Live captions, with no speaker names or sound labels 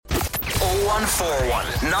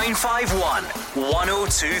0141 951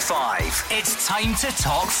 1025. It's time to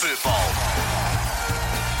talk football.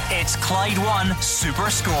 It's Clyde One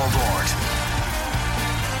Super Scoreboard.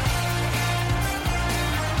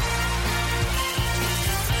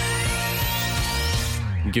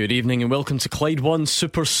 Good evening and welcome to Clyde One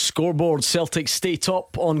Super Scoreboard. Celtic stay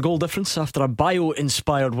top on goal difference after a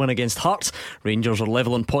bio-inspired win against Hearts. Rangers are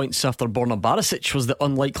level on points after Borna Barisic was the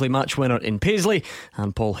unlikely match winner in Paisley.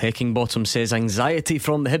 And Paul Heckingbottom says anxiety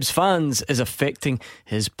from the Hibs fans is affecting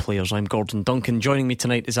his players. I'm Gordon Duncan. Joining me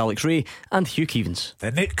tonight is Alex Ray and Hugh Keevins.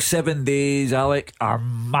 The next 7 days, Alec, are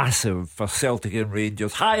massive for Celtic and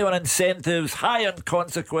Rangers. High on incentives, high on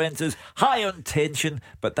consequences, high on tension,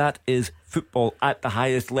 but that is football at the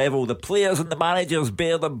highest level. The players and the managers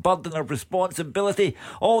bear the burden of responsibility.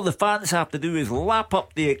 All the fans have to do is lap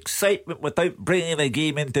up the excitement without bringing the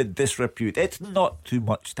game into disrepute. It's not too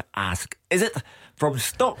much to ask, is it? From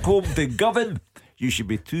Stockholm to Govan, you should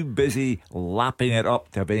be too busy lapping it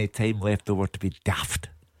up to have any time left over to be daft.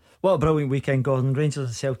 What a brilliant weekend, Gordon. Rangers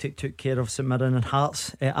and Celtic took care of St Mirren and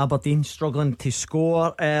Hearts. Aberdeen struggling to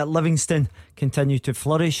score. Livingston continue to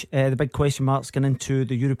flourish. The big question marks going into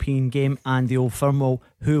the European game and the Old Firm.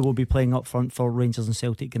 Who will be playing up front for Rangers and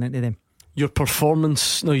Celtic going into them? Your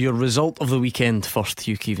result of the weekend first,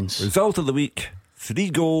 Hugh Keevins. Result of the week: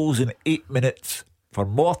 3 goals in 8 minutes for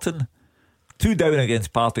Morton, 2 down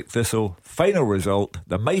against Partick Thistle. Final result: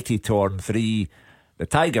 the mighty Torn 3, the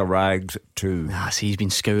Tiger Rags 2. See, he's been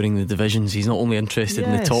scouring the divisions. He's not only interested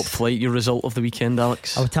in the top flight. Your result of the weekend,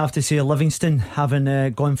 Alex? I would have to say Livingston,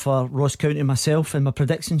 having gone for Ross County myself in my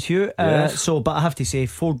predictions, Hugh. Yes. But I have to say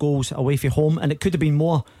 4 goals away from home, and it could have been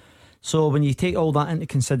more. So when you take all that into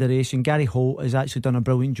consideration, Gary Holt has actually done a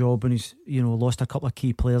brilliant job, and he's lost a couple of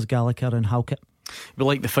key players, Gallagher and Halkett. We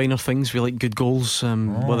like the finer things. We like good goals,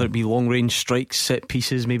 whether it be long range strikes, set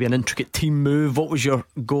pieces, maybe an intricate team move. What was your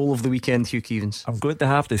goal of the weekend, Hugh Keevins? I'm going to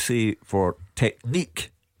have to say, for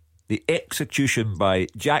technique, the execution by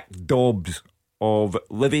Jack Dobbs of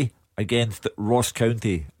Livy against Ross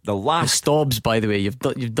County. The Stobbs, by the way, you've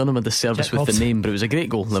done him a disservice Jack with Dobbs. the name, but it was a great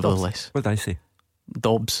goal nevertheless. What did I say?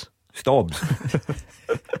 Dobbs. Stobbs.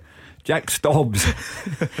 Jack Stobbs.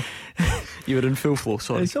 You were in full flow,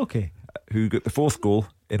 sorry. It's okay. Who got the 4th goal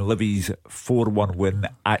in Livy's 4-1 win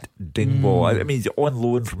at Dingwall. I mean, he's on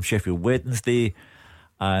loan from Sheffield Wednesday,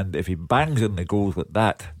 and if he bangs in the goals like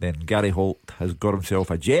that, then Gary Holt has got himself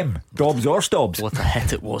a gem. Dobbs or Stobbs. What a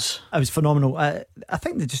hit it was. It was phenomenal. I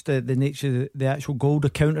think that just the nature of the actual goal, the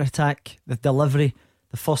counter attack, the delivery,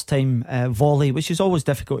 the first time volley, which is always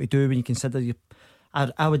difficult to do when you consider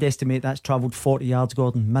I would estimate that's travelled 40 yards,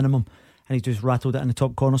 Gordon, minimum, and he just rattled it in the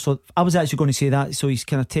top corner. So I was actually going to say that. So he's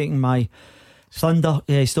kind of taking my thunder.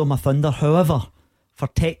 Yeah, he's still my thunder. However, for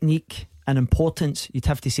technique and importance, you'd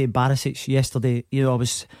have to say Barisic yesterday. I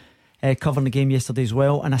was covering the game yesterday as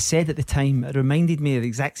well, and I said at the time, it reminded me of the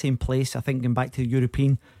exact same place, I think, going back to the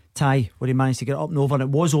European tie where he managed to get up and over, and it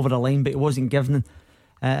was over the line, but it wasn't given.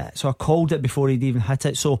 So I called it before he'd even hit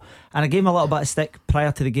it. And I gave him a little bit of stick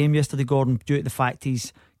prior to the game yesterday, Gordon, due to the fact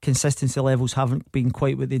his consistency levels haven't been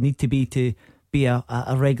quite what they need to be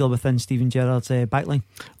a regular within Steven Gerrard's backline.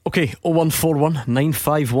 Okay, 0141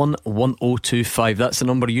 951 1025. That's the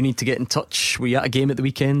number you need to get in touch. Were you at a game at the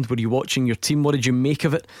weekend? Were you watching your team? What did you make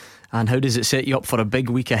of it? And how does it set you up for a big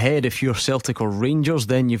week ahead? If you're Celtic or Rangers,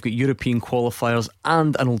 then you've got European qualifiers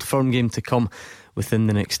and an Old Firm game to come within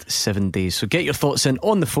the next 7 days. So get your thoughts in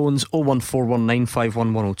on the phones 0141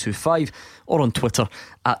 951 1025 or on Twitter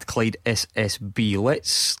at Clyde SSB.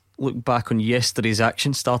 Let's look back on yesterday's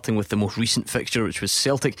action, starting with the most recent fixture, which was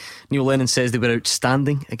Celtic. Neil Lennon says they were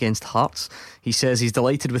outstanding against Hearts. He says he's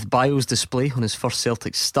delighted with Bio's display on his first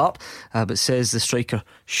Celtic start, but says the striker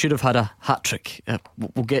should have had a hat-trick.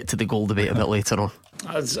 We'll get to the goal debate a bit later on.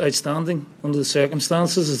 It's outstanding under the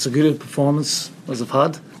circumstances. It's a good performance as I've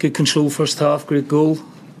had. Good control first half, great goal,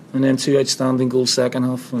 and then 2 outstanding goals second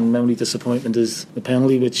half. And my only disappointment is the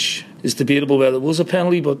penalty, which is debatable whether it was a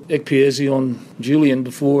penalty, but Ikpeazi on Julian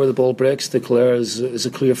before the ball breaks declare is a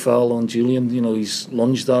clear foul on Julian. He's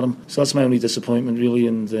lunged at him, so that's my only disappointment really.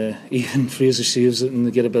 And even Fraser saves it and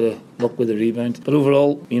they get a bit of luck with the rebound. But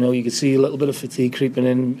overall, you could see a little bit of fatigue creeping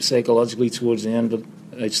in psychologically towards the end, but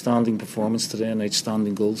outstanding performance today and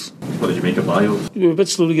outstanding goals. What did you make of Bio? We were a bit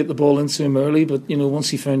slow to get the ball into him early, but once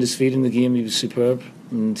he found his feet in the game, he was superb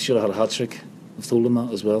and should have had a hat-trick. I've told him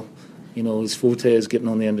that as well. His forte is getting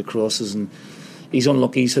on the end of crosses, and he's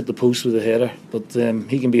unlucky. He's hit the post with a header, but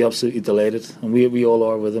he can be absolutely delighted, and we all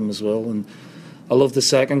are with him as well. And I love the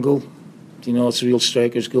second goal. You know, it's a real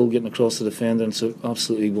striker's goal getting across the defender, and it's an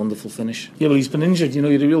absolutely wonderful finish. Yeah, well, he's been injured. You know,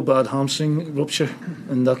 he had a real bad hamstring rupture,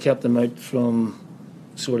 and that kept him out from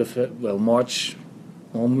sort of, March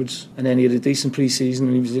onwards. And then he had a decent pre-season,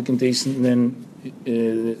 and he was looking decent, and then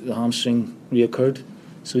the hamstring reoccurred.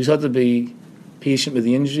 So he's had to be patient with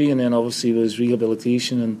the injury, and then obviously with his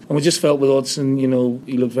rehabilitation. And we just felt with Odsonne, you know,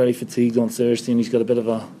 he looked very fatigued on Thursday, and he's got a bit of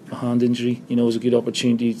a hand injury. You know, it was a good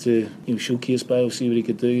opportunity to showcase Bayo, see what he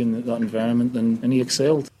could do in that environment, and he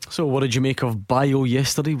excelled. So what did you make of Bayo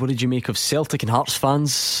yesterday? What did you make of Celtic and Hearts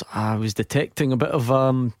fans? I was detecting a bit of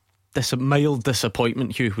mild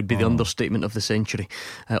disappointment, Hugh, would be the understatement of the century,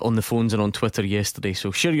 on the phones and on Twitter yesterday.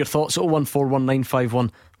 So share your thoughts.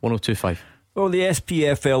 01419511025. Well, the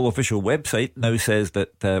SPFL official website now says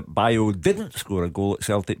that Bayo didn't score a goal at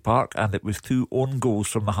Celtic Park, and it was 2 own goals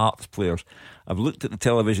from the Hearts players. I've looked at the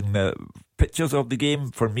television pictures of the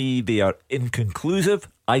game. For me, they are inconclusive.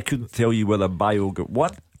 I couldn't tell you whether Bayo got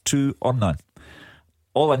 1, 2 or none.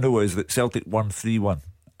 All I know is that Celtic won 3-1,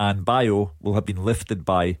 and Bayo will have been lifted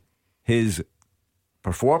by his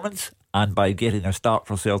performance and by getting a start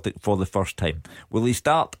for Celtic for the first time. Will he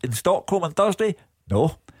start in Stockholm on Thursday?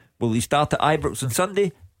 No. Will he start at Ibrox on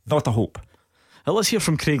Sunday? Not a hope. Now let's hear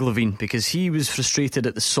from Craig Levein, because he was frustrated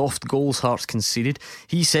at the soft goals Hearts conceded.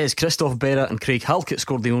 He says Christophe Berra and Craig Halkett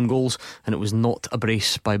scored their own goals, and it was not a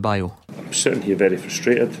brace by Bayo. I'm sitting here very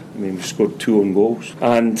frustrated. I mean, we scored 2 own goals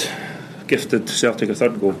and gifted Celtic a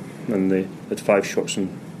third goal, and they had 5 shots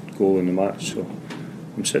on goal in the match. So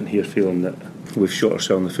I'm sitting here feeling that we've shot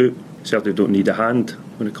ourselves in the foot. Celtic don't need a hand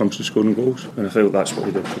when it comes to scoring goals, and I felt that's what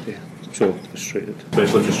we did today. So frustrated.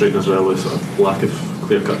 Especially frustrating as well with sort of lack of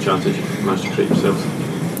clear-cut chances you managed to create yourselves.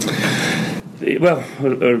 Well,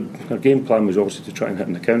 our game plan was obviously to try and hit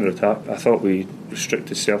in the counter-attack. I thought we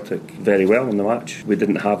restricted Celtic very well in the match. We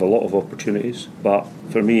didn't have a lot of opportunities, but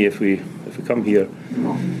for me, if we come here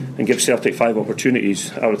and give Celtic 5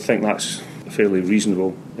 opportunities, I would think that's a fairly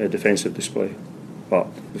reasonable defensive display. But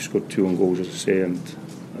we've scored 2 own goals, as I say, and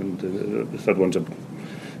the third one's a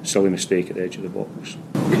silly mistake at the edge of the box.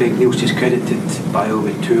 Craig Neil's just credited Bayo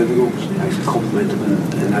with 2 of the goals. He actually complimented him in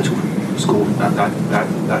the actual score, that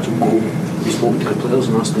actual goal. He spoke to the players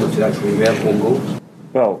and asked them if they actually were own goals.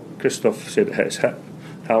 Well, Christophe said it hit his hip.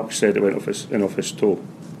 Halk said it went off his toe.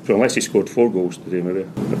 So unless he scored 4 goals today, maybe.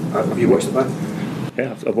 Have you watched it back?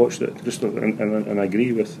 Yeah, I've watched it, Christophe, and I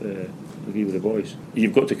agree with the boys.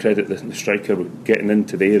 You've got to credit the striker with getting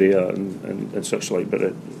into the area and such like, but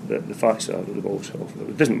the facts are that the ball's off.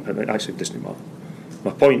 It doesn't matter. My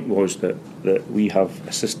point was that we have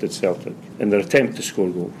assisted Celtic in their attempt to score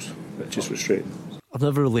goals, which is frustrating. I've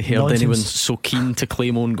never really heard anyone so keen to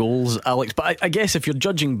claim own goals, Alex, but I guess if you're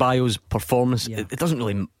judging Bayo's performance, it doesn't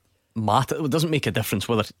really matter. It doesn't make a difference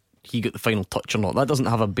whether he got the final touch or not. That doesn't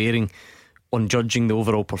have a bearing on judging the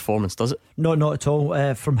overall performance, does it? No, not at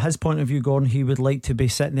all. From his point of view, Gordon, he would like to be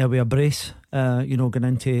sitting there with a brace, going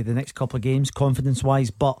into the next couple of games, confidence wise.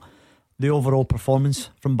 But the overall performance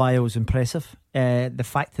from Bayo is impressive. The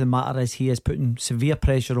fact of the matter is he is putting severe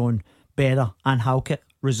pressure on Berra and Halkett,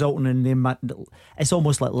 resulting in them. It's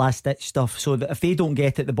almost like last ditch stuff, so that if they don't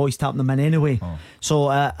get it, the boys tap them in anyway. So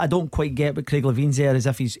I don't quite get what Craig Levein's there, as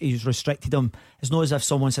if he's restricted them. It's not as if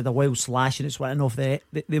someone said a wild slash and it's written off.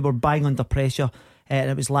 They were bang under pressure, and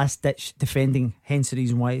it was last ditch defending, hence the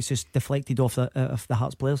reason why it's just deflected off the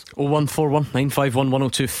Hearts players. 0141 951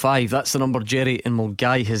 1025. That's the number Jerry in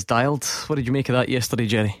Mulgai has dialed. What did you make of that yesterday,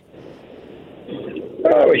 Jerry?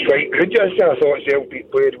 That was quite good. I thought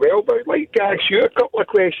Celtic played well, but I'd like to ask you a couple of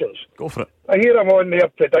questions. Go for it. I hear I'm on there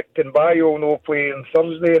predicting Bayo no playing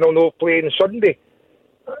Thursday and no playing Sunday.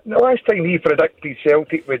 The last time he predicted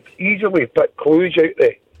Celtic would easily put Cluj out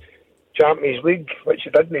the Champions League, which he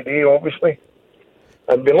didn't do, obviously.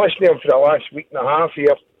 And been listening to him for the last week and a half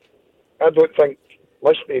here. I don't think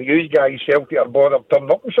listening to you guys, Celtic are bothered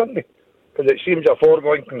turning up on Sunday, because it seems a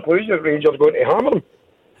foregone conclusion that Rangers are going to hammer them.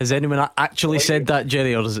 Has anyone actually said that,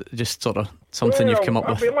 Jerry, or is it just sort of something you've come up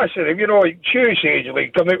with? I mean, listen, Hugh says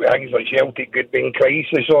come out with things like Celtic could be in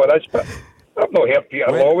crisis or this, but I've not heard Peter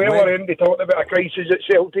Lawwell or anybody talking about a crisis at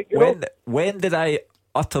Celtic. When did I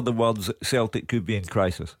utter the words that Celtic could be in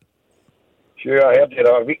crisis? Sure, I heard you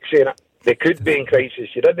the other week saying it. They could be in crisis.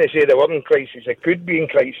 You didn't say they were in crisis. They could be in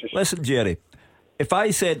crisis. Listen, Jerry, if I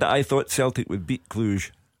said that I thought Celtic would beat Cluj,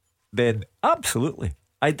 then absolutely,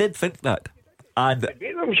 I did think that. And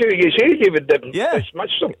I'm sure you said you would dismiss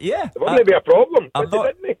them. Yeah, it wouldn't be a problem. I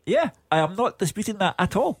am not disputing that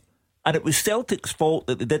at all. And it was Celtic's fault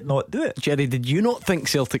that they did not do it. Jerry, did you not think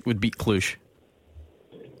Celtic would beat Cluj?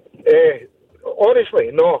 Honestly,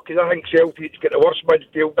 no, because I think Celtic's got the worst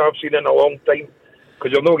midfield I've seen in a long time.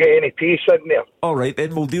 because you'll not get any pace in there. All right,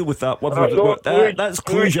 then we'll deal with that. That's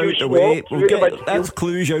Cluj Cluj out the way. That's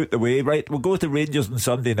Cluj out the way, right? We'll go to Rangers on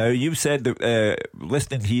Sunday now. You've said that,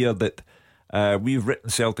 listening here, that we've written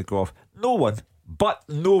Celtic off. No one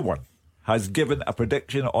has given a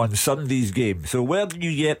prediction on Sunday's game. So where do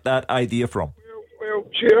you get that idea from? Well,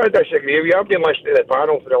 sure, I disagree with you. I've been listening to the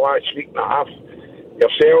panel for the last week and a half.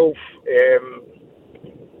 Yourself,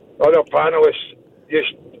 other panellists,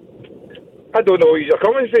 just, I don't know, you're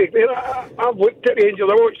coming for. I've looked at Rangers,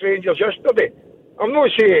 I watched Rangers yesterday. I'm not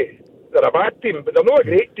saying they're a bad team, but they're not a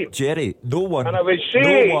great team. Jerry, no one,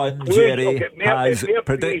 Jerry, has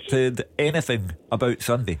predicted anything about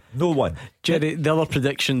Sunday. No one. Jerry, the other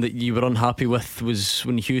prediction that you were unhappy with was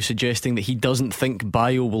when Hugh suggesting that he doesn't think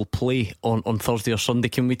Bayo will play on Thursday or Sunday.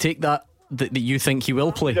 Can we take that you think he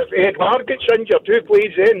will play? If Edward gets injured, who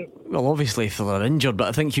plays in? Well, obviously if they're injured, but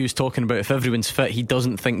I think Hugh's talking about if everyone's fit, he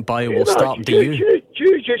doesn't think Bayo will start. Do you?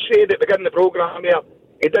 You just said at the beginning of the programme here,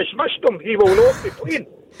 he dismissed him, he will not be playing.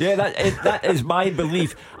 Yeah, that is my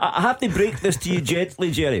belief. I have to break this to you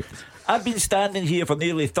gently, Jerry. I've been standing here for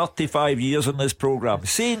nearly 35 years on this programme,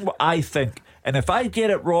 saying what I think. And if I get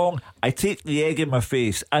it wrong, I take the egg in my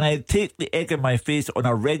face. And I take the egg in my face on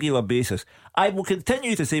a regular basis. I will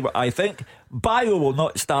continue to say what I think. Bayo will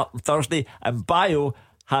not start on Thursday, and Bayo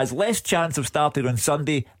has less chance of starting on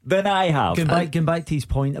Sunday than I have. Going back to his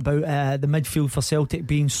point about the midfield for Celtic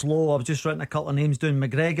being slow, I've just written a couple of names down.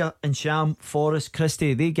 McGregor and Sham, Forrest,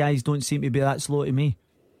 Christie. They guys don't seem to be that slow to me.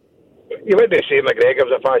 You wouldn't say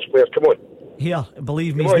McGregor's a fast player, come on. Here,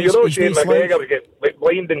 believe me, you're not saying McGregor get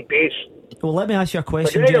blinding pace. Well, let me ask you a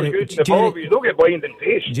question, McGregor's Jerry. good in the ball, but you don't get blinding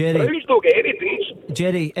pace. Browns don't get any pace.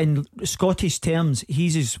 Jerry, in Scottish terms,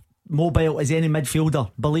 he's as mobile as any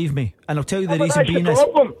midfielder, believe me. And I'll tell you the reason being is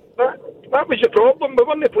that was the problem. We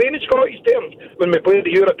weren't playing in Scottish terms when we played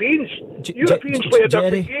the Europeans. Europeans play a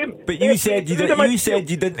different game. But you said you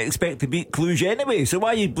didn't expect to beat Cluj anyway. So why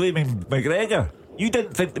are you blaming McGregor? You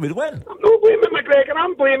didn't think they would win. I'm not blaming McGregor.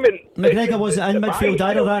 I'm blaming McGregor wasn't in midfield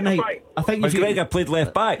either that night. I think McGregor played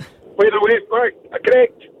left back. Played a left back.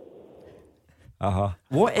 Correct.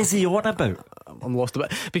 What is he on about? I'm lost a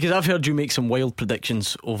bit because I've heard you make some wild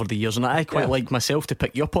predictions over the years, and I quite like myself to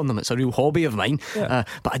pick you up on them. It's a real hobby of mine. But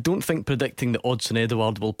I don't think predicting that Odsonne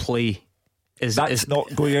Edouard will play is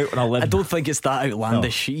not going out on a limb. I don't think it's that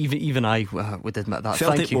outlandish. No. Even I would admit that.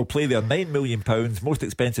 Celtic will play their £9 million most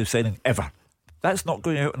expensive signing ever. That's not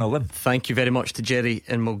going out on a limb. Thank you very much to Jerry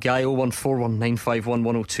in Mulgai.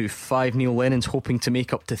 01419511025. Neil Lennon's hoping to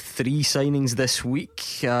make up to 3 signings this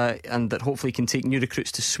week, and that hopefully can take new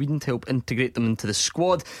recruits to Sweden to help integrate them into the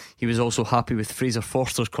squad. He was also happy with Fraser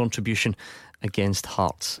Forster's contribution against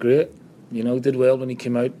Hearts. Great, did well when he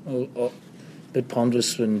came out. A bit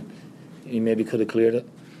ponderous when he maybe could have cleared it.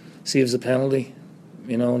 Saves the penalty,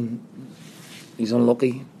 and he's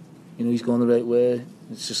unlucky. He's going the right way.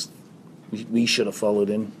 It's just we should have followed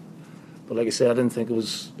in, but like I said, I didn't think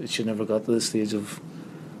it should never got to the stage of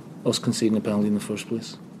us conceding a penalty in the first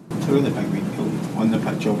place. It's a really big week on the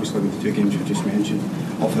pitch, obviously with the 2 games we just mentioned.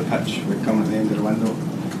 Off the pitch, we're coming at the end of the window.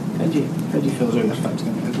 How do you feel as how fixed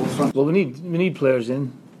in both fronts? Well, we need players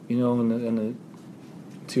in the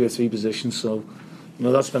 2 or 3 positions, so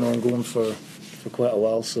that's been ongoing for quite a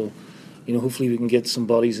while. So hopefully we can get some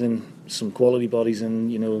bodies in, some quality bodies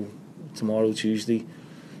in, tomorrow, Tuesday.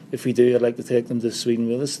 If we do, I'd like to take them to Sweden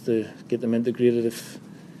with us to get them integrated if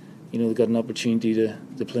they've got an opportunity to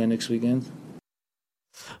play next weekend.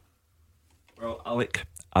 Well, Alec,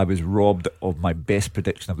 I was robbed of my best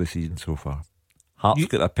prediction of the season so far. Hearts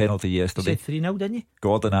got a penalty yesterday. You said 3-0, didn't you?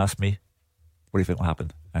 Gordon asked me, what do you think will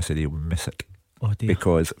happen? I said he'll miss it. Oh dear.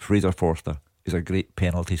 Because Fraser Forster is a great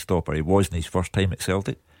penalty stopper. He was in his first time at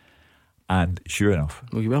Celtic, and sure enough,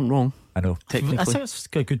 well, you weren't wrong. I know. Technically, I think it's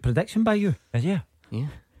a good prediction by you. Yeah.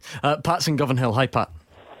 Pat's in Govanhill. Hi, Pat.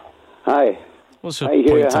 Hi. What's your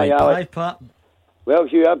point? Hi, Pat? Hi, Pat. Well,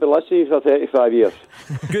 Hugh, I've been listening for 35 years.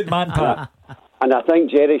 Good man, Pat. And I think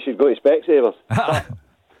Jerry should go to Specsavers.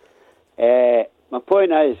 My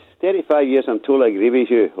point is, 35 years, I'm totally agree with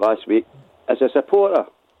you last week. As a supporter,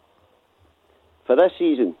 for this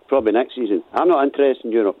season, probably next season, I'm not interested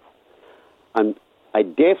in Europe. And I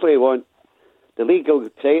definitely want the league will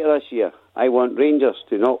get tighter this year. I want Rangers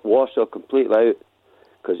to not wash or completely out.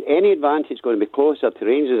 Because any advantage is going to be closer to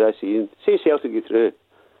Rangers this season. Say Celtic get through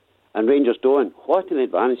and Rangers don't. What an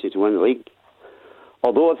advantage to win the league.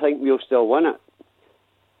 Although I think we'll still win it.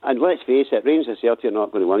 And let's face it, Rangers and Celtic are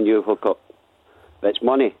not going to win the Europa Cup. It's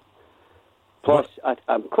money. Plus,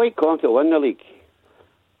 I'm quite confident we'll win the league.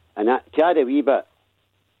 And to add a wee bit,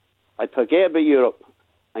 I'd forget about Europe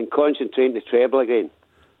and concentrate on the treble again.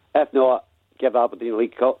 If not, give Aberdeen a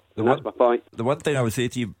League Cup. And that's my point. The one thing I would say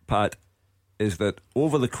to you, Pat, is that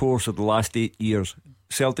over the course of the last 8 years,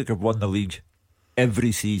 Celtic have won the league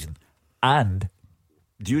every season, and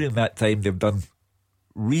during that time they've done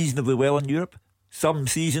reasonably well in Europe. Some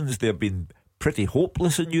seasons they've been pretty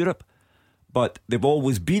hopeless in Europe, but they've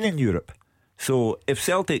always been in Europe. So if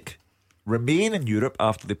Celtic remain in Europe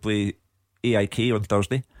after they play AIK on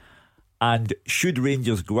Thursday, and should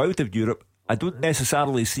Rangers go out of Europe, I don't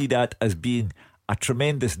necessarily see that as being a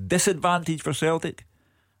tremendous disadvantage for Celtic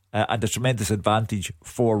and a tremendous advantage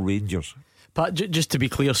for Rangers. Pat, just to be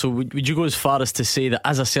clear, so would you go as far as to say that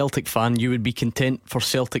as a Celtic fan you would be content for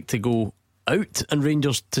Celtic to go out and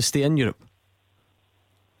Rangers to stay in Europe?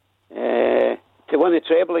 To win the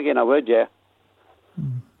treble again, I would, yeah.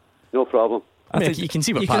 No problem. I mean, you can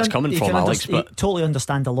see where Pat's coming from, Alex, but totally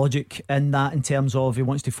understand the logic in that, in terms of he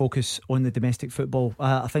wants to focus on the domestic football.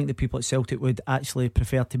 I think the people at Celtic would actually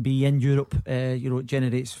prefer to be in Europe. It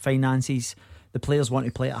generates finances. The players want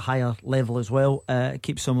to play at a higher level as well. It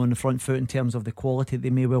keeps them on the front foot in terms of the quality they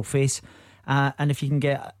may well face. And if you can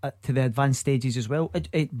get to the advanced stages as well,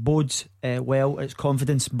 it bodes well. It's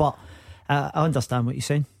confidence. But I understand what you're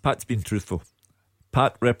saying. Pat's been truthful.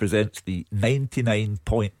 Pat represents the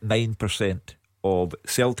 99.9% of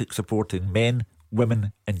Celtic supporting men,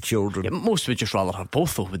 women and children. Yeah, most would just rather have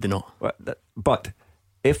both though, would they not? But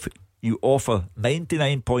if you offer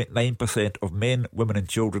 99.9% of men, women and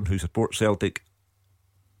children who support Celtic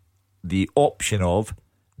the option of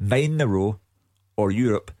 9 in a row or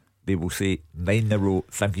Europe, they will say 9 in a row,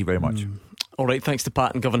 thank you very much. Alright, thanks to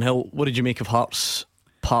Pat and Govan Hill. What did you make of Hearts'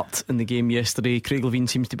 part in the game yesterday? Craig Levein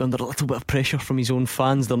seems to be under a little bit of pressure from his own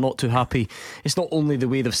fans. They're not too happy. It's not only the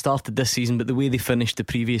way they've started this season, but the way they finished the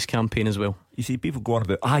previous campaign as well. You see people going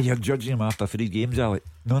about, you're judging him after 3 games, Alec.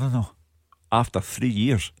 No. After 3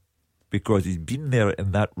 years, because he's been there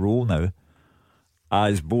in that role now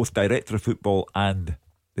as both director of football and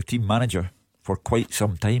the team manager for quite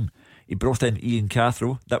some time. He brought in Ian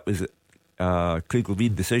Cathro. That was Craig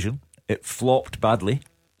Levein's decision. It flopped badly,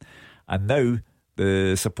 and now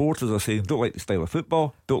the supporters are saying don't like the style of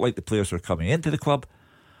football, don't like the players who are coming into the club,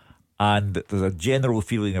 and there's a general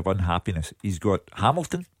feeling of unhappiness. He's got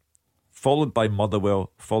Hamilton, followed by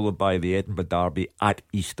Motherwell, followed by the Edinburgh Derby at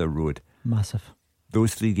Easter Road. Massive.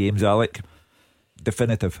 Those 3 games, Alec,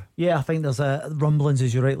 definitive. Yeah, I think there's rumblings,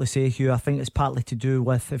 as you rightly say, Hugh. I think it's partly to do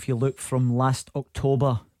with, if you look from last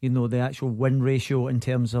October, the actual win ratio in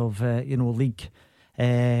terms of league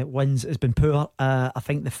wins has been poor. I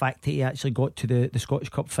think the fact that he actually got to the Scottish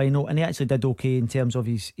Cup final, and he actually did okay in terms of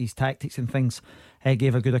his tactics and things,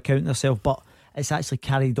 gave a good account of himself, but it's actually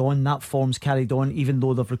carried on. That form's carried on, even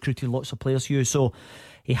though they've recruited lots of players, Hugh. So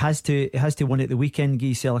he has to win at the weekend, give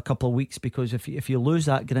yourself a couple of weeks, because if you lose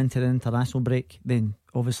that, get into the international break, then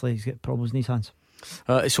obviously he's got problems in his hands.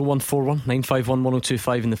 It's 0141 951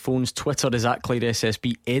 1025 in the phones. Twitter is at Clyde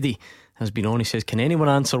SSB. Eddie has been on. He says, can anyone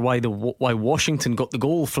answer why Washington got the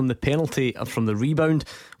goal from the penalty from the rebound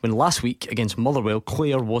when last week against Motherwell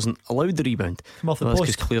Clare wasn't allowed the rebound? Come off the post.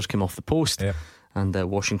 That's because Clare's came off the post, yeah. And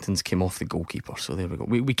Washington's came off the goalkeeper. So there we go.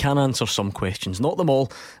 We can answer some questions, not them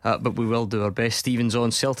all, but we will do our best. Stephen's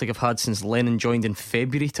on. Celtic have had since Lennon joined in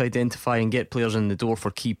February to identify and get players in the door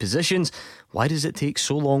for key positions. Why does it take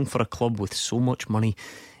so long for a club with so much money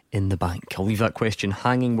in the bank? I'll leave that question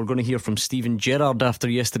hanging. We're going to hear from Stephen Gerrard after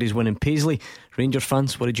yesterday's win in Paisley. Rangers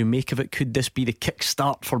fans, what did you make of it? Could this be the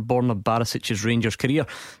kick-start for Borna Barisic's Rangers career?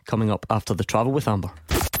 Coming up after the travel with Amber.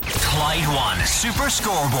 Clyde One Super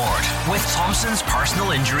Scoreboard with Thompson's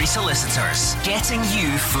personal injury solicitors. Getting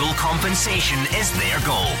you full compensation is their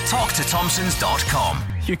goal. Talk to Thompsons.com.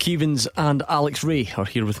 Hugh Keevins and Alex Ray are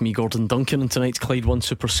here with me, Gordon Duncan, in tonight's Clyde One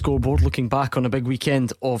Super Scoreboard, looking back on a big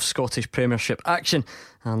weekend of Scottish Premiership action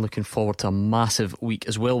and looking forward to a massive week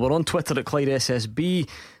as well. We're on Twitter at Clyde SSB,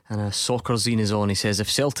 and Soccer Zine is on. He says,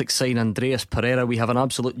 if Celtic sign Andreas Pereira, we have an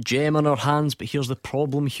absolute gem on our hands. But here's the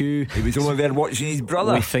problem, Hugh. He was only there watching his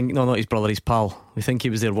brother. We think, no, not his brother, his pal. We think he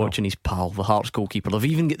was there watching his pal, the Hearts goalkeeper.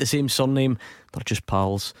 They've even got the same surname. They're just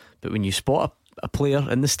pals. But when you spot a player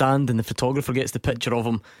in the stand and the photographer gets the picture of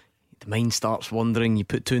him, the mind starts wandering. You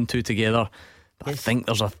put 2 and 2 together. But I think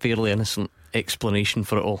there's a fairly innocent explanation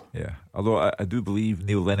for it all. Yeah, although I do believe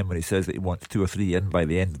Neil Lennon when he says that he wants 2 or 3 in by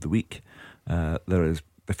the end of the week. There is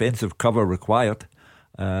defensive cover required,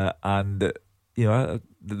 and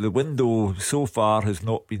the window so far has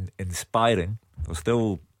not been inspiring. There's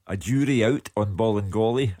still a jury out on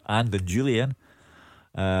Bolingoli and on Julian.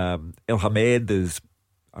 Elhamed is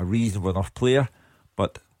a reasonable enough player,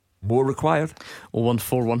 but more required.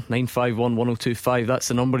 0141 951 1025. That's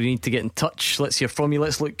the number you need to get in touch. Let's hear from you.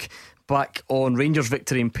 Let's look back on Rangers'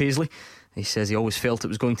 victory in Paisley. He says he always felt it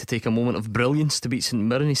was going to take a moment of brilliance to beat St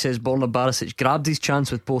Mirren. He says Borna Barisic grabbed his chance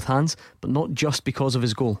with both hands, but not just because of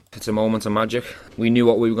his goal. It's a moment of magic. We knew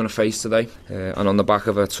what we were going to face today, and on the back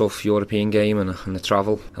of a tough European game and the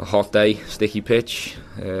travel, a hot day, sticky pitch,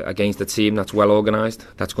 against a team that's well organised,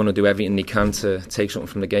 that's going to do everything they can to take something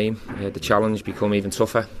from the game. The challenge become even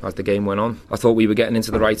tougher as the game went on. I thought we were getting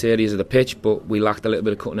into the right areas of the pitch, but we lacked a little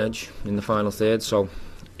bit of cutting edge in the final third, so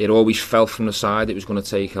it always felt from the side it was going to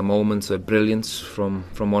take a moment of brilliance from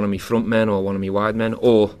one of my front men or one of my wide men,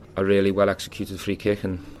 or a really well executed free kick,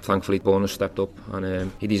 and thankfully Borna stepped up,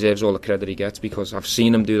 and he deserves all the credit he gets, because I've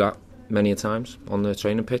seen him do that many a times on the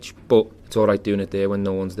training pitch, but it's alright doing it there when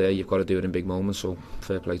no one's there. You've got to do it in big moments, so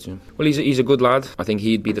fair play to him. Well, he's a good lad. I think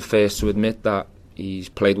he'd be the first to admit that he's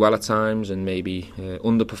played well at times and maybe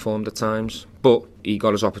underperformed at times, but he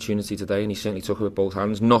got his opportunity today and he certainly took it with both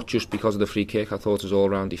hands, not just because of the free kick. I thought his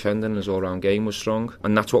all-round defending and his all-round game was strong,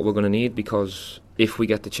 and that's what we're going to need, because if we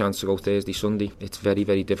get the chance to go Thursday, Sunday, it's very,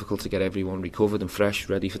 very difficult to get everyone recovered and fresh,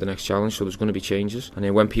 ready for the next challenge, so there's going to be changes, and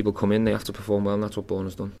then when people come in they have to perform well, and that's what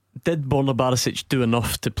Borna's done. Did Borna Barisic do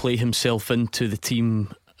enough to play himself into the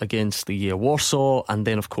team against the Warsaw and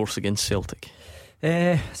then of course against Celtic?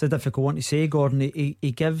 It's a difficult one to say, Gordon.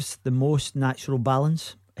 He gives the most natural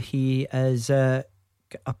balance. He is a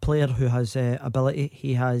player who has ability.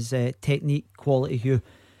 He has technique, quality.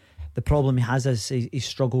 The problem he has is he's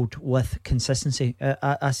struggled with consistency.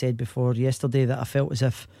 I said before yesterday that I felt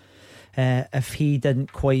as if he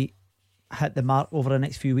didn't quite hit the mark over the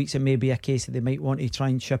next few weeks, it may be a case that they might want to try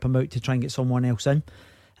and ship him out to try and get someone else in.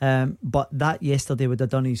 But that yesterday would have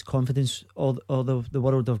done his confidence or the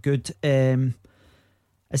world of good.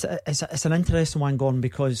 It's an interesting one, Gordon,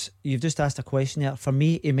 because you've just asked a question there. For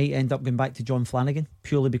me, he might end up going back to John Flanagan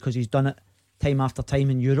purely because he's done it time after time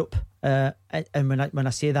in Europe. And when I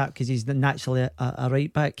say that, because he's naturally a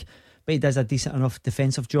right back, but he does a decent enough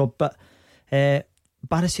defensive job. But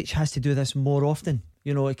Barisic has to do this more often.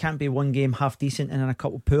 You know, it can't be one game half decent and then a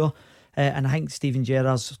couple poor. And I think Steven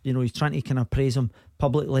Gerrard's, he's trying to kind of praise him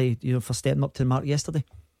publicly, for stepping up to the mark yesterday.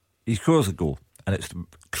 He scores a goal, and it's a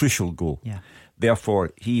crucial goal. Yeah. Therefore,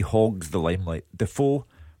 he hogs the limelight. Defoe,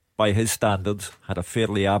 by his standards, had a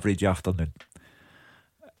fairly average afternoon.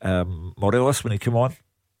 Morelos, when he came on,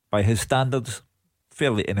 by his standards,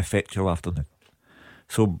 fairly ineffectual afternoon.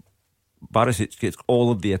 So Barisic gets all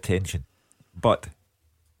of the attention. But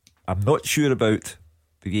I'm not sure about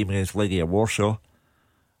the game against Legia Warsaw,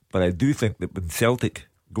 but I do think that when Celtic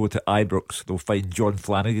go to Ibrox, they'll find John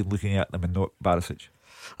Flanagan looking at them and not Barisic.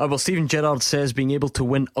 Well, Steven Gerrard says being able to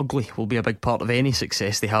win ugly will be a big part of any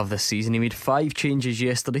success they have this season. He made 5 changes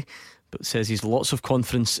yesterday, but says he's lots of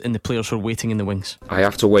confidence in the players who are waiting in the wings. I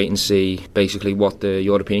have to wait and see basically what the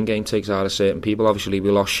European game takes out of certain people. Obviously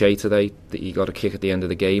we lost Shea today, he got a kick at the end of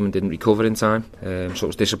the game and didn't recover in time, so it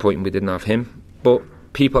was disappointing we didn't have him. But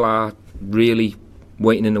people are really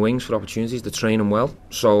waiting in the wings for opportunities to train them well,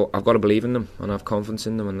 so I've got to believe in them and have confidence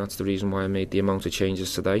in them, and that's the reason why I made the amount of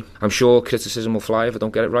changes today. I'm sure criticism will fly if I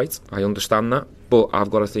don't get it right, I understand that, but I've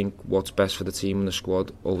got to think what's best for the team and the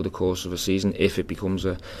squad over the course of a season if it becomes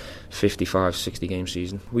a 55-60 game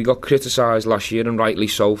season. We got criticised last year, and rightly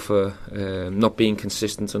so, for not being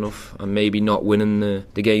consistent enough and maybe not winning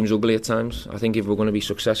the games ugly at times. I think if we're going to be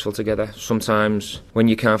successful together, sometimes when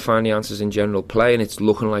you can't find the answers in general play and it's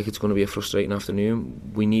looking like it's going to be a frustrating afternoon,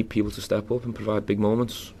 we need people to step up and provide big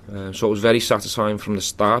moments. So it was very satisfying from the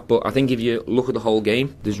start, but I think if you look at the whole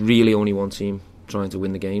game, there's really only one team trying to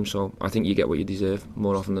win the game, so I think you get what you deserve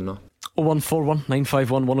more often than not. 0141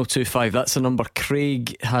 951 1025. That's the number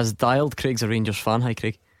Craig has dialed. Craig's a Rangers fan. Hi,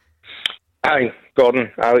 Craig. Hi,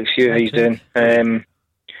 Gordon. Alex here. How you doing? I've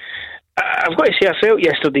got to say, I felt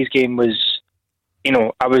yesterday's game was,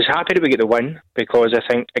 I was happy that we get the win, because I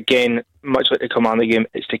think, again, much like the Kilmarnock game,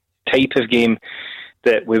 it's the type of game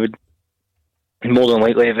that we would more than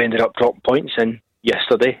likely have ended up dropping points in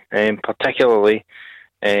yesterday, particularly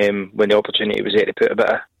when the opportunity was there to put a bit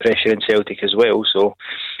of pressure in Celtic as well. So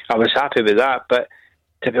I was happy with that. But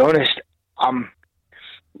to be honest,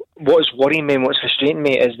 what's worrying me and what's frustrating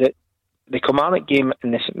me is that the Kilmarnock game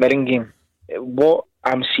and the St Mirren game, what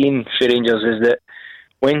I'm seeing for Rangers is that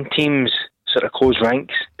when teams sort of close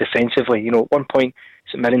ranks defensively, at one point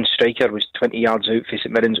St Mirren's striker was 20 yards out for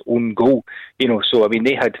St Mirren's own goal, so I mean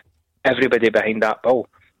they had everybody behind that ball.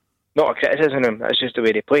 Not a criticism of them, that's just the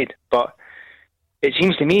way they played. But it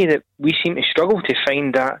seems to me that we seem to struggle to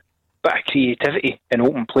find that bit of creativity and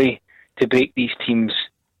open play to break these teams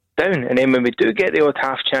down. And then when we do get the odd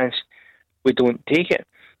half chance, we don't take it.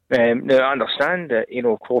 Now, I understand that,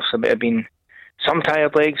 of course, there might have been some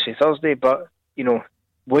tired legs for Thursday, but,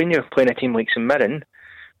 when you're playing a team like St Mirren,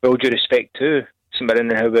 all due respect to St Mirren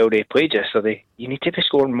and how well they played yesterday, you need to be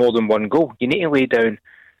scoring more than one goal. You need to lay down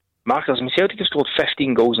markers. I mean, Celtic have scored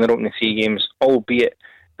 15 goals in their opening 3 games, albeit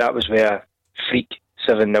that was with a freak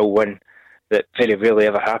 7-0 win that very rarely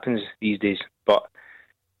ever happens these days. But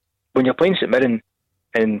when you're playing St Mirren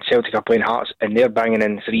and Celtic are playing Hearts and they're banging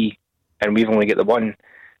in 3 and we've only got the 1,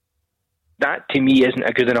 that to me isn't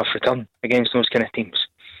a good enough return against those kind of teams.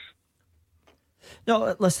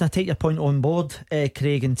 No, listen, I take your point on board,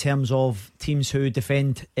 Craig, in terms of teams who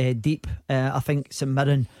defend deep. I think St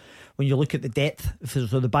Mirren, when you look at the depth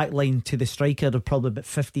for the back line to the striker, they're probably about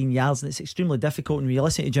 15 yards, and it's extremely difficult. And when you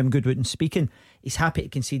listen to Jim Goodwin speaking, he's happy to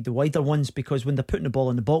concede the wider ones, because when they're putting the ball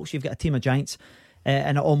in the box, you've got a team of giants.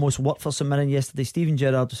 And it almost worked for St Mirren yesterday. Stephen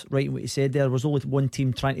Gerrard's right in what he said there. Was only one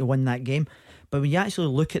team trying to win that game. But when you actually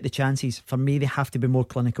look at the chances, for me, they have to be more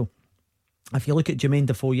clinical. If you look at Jermaine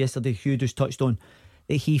Defoe yesterday, Hugh just touched on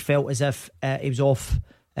that he felt as if he was off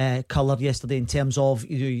colour yesterday in terms of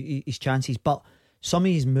his chances. But some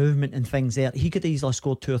of his movement and things there, he could easily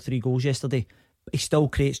score 2 or 3 goals yesterday, but he still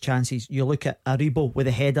creates chances. You look at Aribo with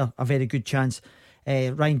a header, a very good chance.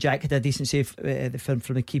 Ryan Jack had a decent save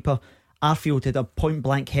from the keeper. Arfield had a point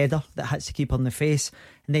blank header that hits the keeper in the face.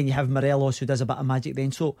 And then you have Morelos, who does a bit of magic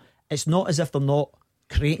then. So it's not as if they're not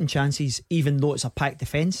creating chances, even though it's a packed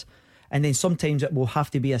defence. And then sometimes it will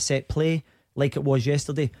have to be a set play like it was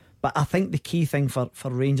yesterday. But I think the key thing for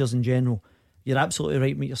Rangers in general, you're absolutely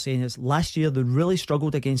right in what you're saying, is last year they really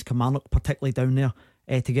struggled against Kilmarnock, particularly down there,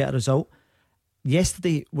 to get a result.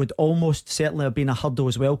 Yesterday would almost certainly have been a hurdle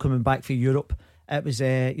as well, coming back for Europe. It was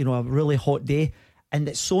a really hot day, and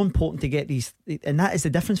it's so important to get these, and that is the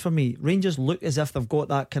difference for me. Rangers look as if they've got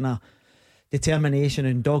that kind of determination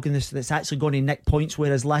and doggedness that's actually going to nick points,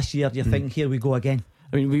 whereas last year you're thinking, here we go again.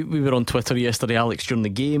 I mean, we were on Twitter yesterday, Alex, during the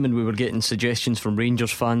game, and we were getting suggestions from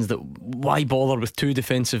Rangers fans that why bother with 2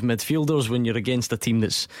 defensive midfielders when you're against a team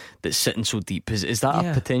that's sitting so deep. Is that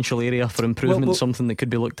a potential area for improvement, something that could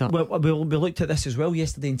be looked at? Well, we looked at this as well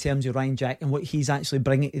yesterday in terms of Ryan Jack and what he's actually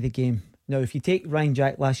bringing to the game. Now, if you take Ryan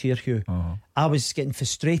Jack last year, Hugh, I was getting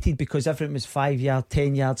frustrated because everything was 5 yard,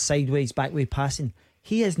 10 yards, sideways, backway passing.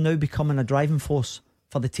 He is now becoming a driving force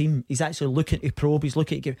for the team. He's actually looking to probe, he's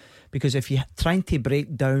looking to because if you're trying to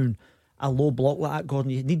break down a low block like that,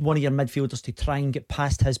 Gordon, you need one of your midfielders to try and get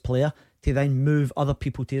past his player to then move other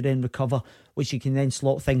people to then recover, which you can then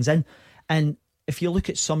slot things in. And if you look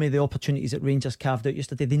at some of the opportunities that Rangers carved out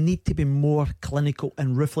yesterday, they need to be more clinical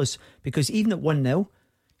and ruthless, because even at 1-0,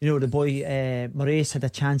 the boy Moraes had a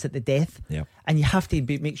chance at the death, and you have to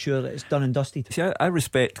make sure that it's done and dusted. See, I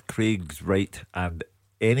respect Craig's right and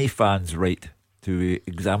any fan's right to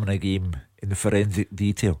examine a game in the forensic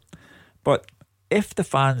detail, but if the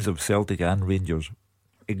fans of Celtic and Rangers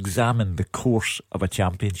examine the course of a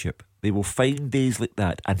championship, they will find days like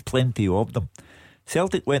that, and plenty of them.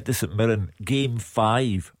 Celtic went to St Mirren game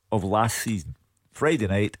 5 of last season, Friday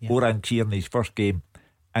night, Oran Kearney's first game,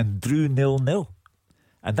 and drew 0-0,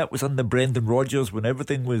 and that was under Brendan Rodgers when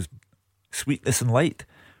everything was sweetness and light.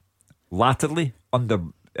 Latterly, under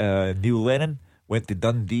Neil Lennon, went to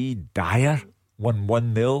Dundee, Dyer won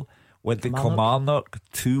 1-0, went to Kilmarnock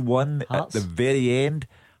 2-1 at the very end,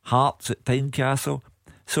 Hearts at Tynecastle.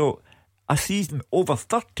 So a season over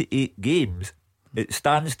 38 games, it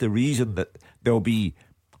stands to reason that there'll be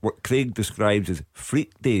what Craig describes as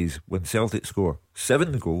freak days when Celtic score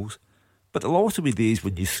 7 goals, but there'll also be days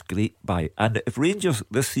when you scrape by. And if Rangers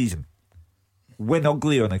this season win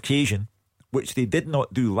ugly on occasion, which they did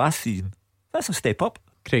not do last season, that's a step up.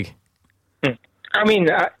 Craig? I mean,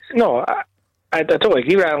 I totally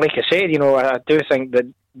agree with that. Like I said, I do think that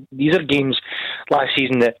these are games last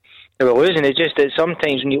season that they were losing. It's just that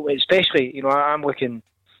sometimes, when especially, I'm looking,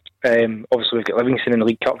 obviously we've got Livingston in the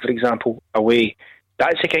League Cup, for example, away.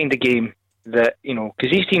 That's the kind of game that,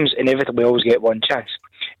 because these teams inevitably always get one chance.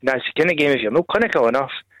 And that's the kind of game, if you're not clinical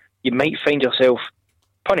enough, you might find yourself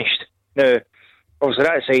punished. Now, obviously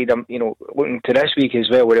that aside, I'm, looking to this week as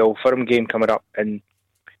well, with the Old Firm game coming up in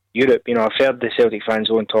Europe. I've heard the Celtic fans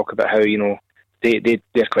on talk about how,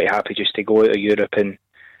 they're quite happy just to go out of Europe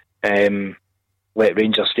and let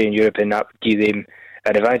Rangers stay in Europe, and that would give them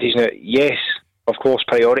an advantage. Now, yes, of course,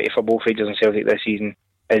 priority for both Rangers and Celtic this season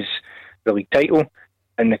is the league title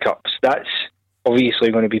and the cups. That's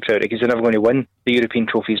obviously going to be priority because they're never going to win the European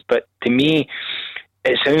trophies. But to me,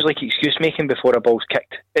 it sounds like excuse making before a ball's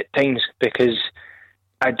kicked at times, because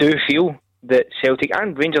I do feel that Celtic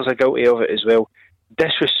and Rangers are guilty of it as well.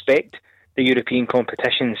 Disrespect the European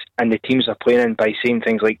competitions and the teams they're playing in by saying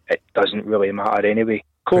things like, it doesn't really matter anyway.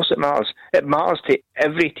 Of course it matters. It matters to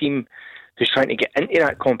every team who's trying to get into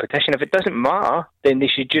that competition. If it doesn't matter, then they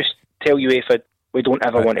should just tell UEFA we don't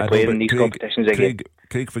ever want to play in these competitions again.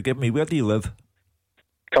 Craig, forgive me, where do you live?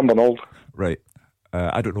 Cumbernauld. Right.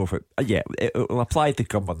 I don't know if it will apply to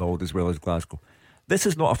Cumbernauld as well as Glasgow. This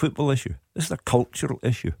is not a football issue. This is a cultural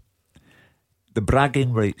issue. The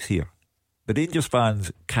bragging rights here. The Rangers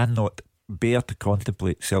fans cannot bear to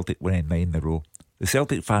contemplate Celtic winning 9 in a row. The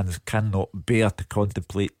Celtic fans cannot bear to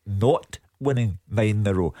contemplate not winning 9 in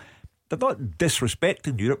a row. They're not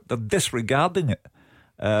disrespecting Europe, they're disregarding it.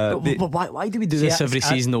 But why do we do this every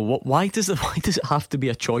season though? Why does it have to be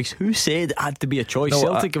a choice? Who said it had to be a choice?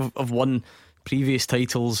 Celtic have won previous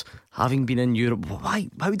titles, having been in Europe. Why?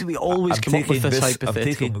 How do we always come up with this hypothetical?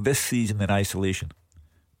 I'm taking this season in isolation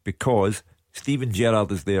because Steven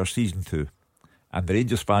Gerrard is there season 2, and the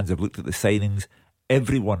Rangers fans have looked at the signings.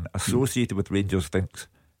 Everyone associated with Rangers thinks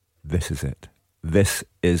this is it. This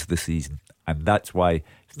is the season, and that's why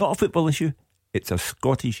it's not a football issue. It's a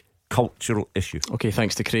Scottish cultural issue. Okay,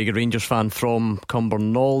 thanks to Craig, a Rangers fan from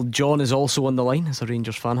Cumbernauld. John is also on the line as a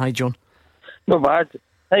Rangers fan. Hi, John. Not bad.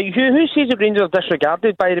 Who says the Rangers are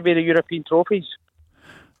disregarded by the European trophies?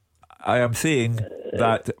 I am saying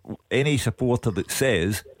that any supporter that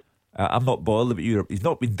says I'm not bothered about Europe, he's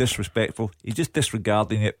not been disrespectful, he's just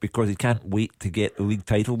disregarding it because he can't wait to get the league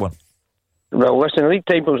title won. Well, listen, the league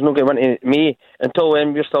title's not going to win to me until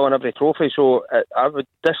then. We're still on every trophy, so I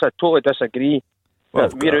totally disagree. Well,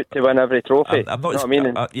 we're out to win every trophy. I'm not. You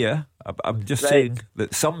know what I mean? I'm just saying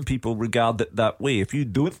that some people regard it that way. If you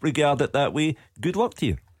don't regard it that way, good luck to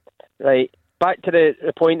you. Right. Back to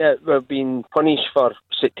the point that we've been punished for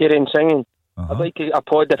sectarian singing. I'd like to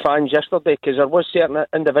applaud the fans yesterday because there was certain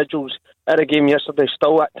individuals at a game yesterday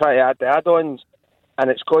still trying to add the add-ons, and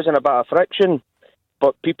it's causing a bit of friction.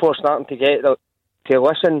 But people are starting to get to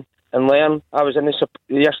listen and learn. I was in this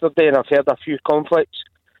yesterday and I've heard a few conflicts,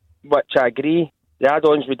 which I agree. The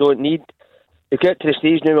add-ons we don't need. We get to the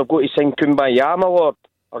stage now, we've got to sing Kumbaya, my Lord,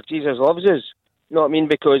 or Jesus Loves Us. You know what I mean?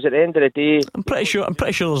 Because at the end of the day, I'm pretty sure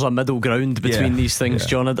there's a middle ground between these things,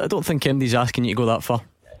 John. I don't think anybody's asking you to go that far.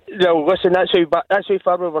 Well, listen, that's how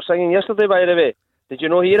far we were singing yesterday, by the way. Did you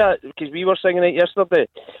not hear it? Because we were singing it yesterday.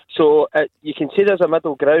 So you can say there's a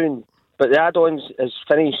middle ground, but the add-ons is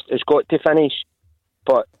finished. It's got to finish.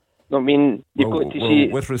 But I mean, you've got to see.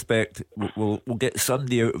 With respect, we'll get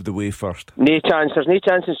Sunday out of the way first. No chance. There's no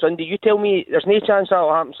chance on Sunday. You tell me there's no chance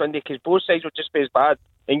that'll happen Sunday because both sides will just be as bad,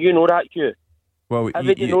 and you know that, Hugh. Well,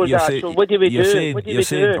 everybody knows that. So what do we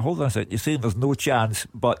do? Hold on a second. You're saying there's no chance,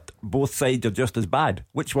 but both sides are just as bad.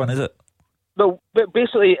 Which one is it? Well,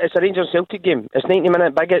 basically, it's a Rangers Celtic game. It's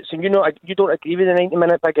 90-minute bigots, and you don't agree with the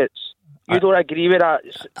 90-minute bigots. You don't agree with that.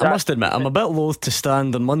 I must admit, I'm a bit loath to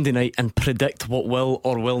stand on Monday night and predict what will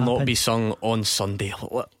or will not be sung on Sunday,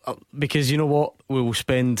 because you know what, we will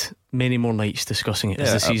spend many more nights discussing it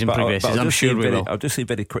as the season progresses. I'm sure we will. I'll just say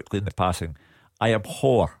very quickly in the passing, I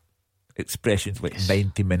abhor expressions like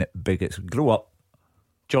 90-minute bigots. Grow up.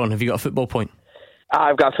 John, have you got a football point?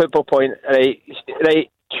 I've got a football point. Right.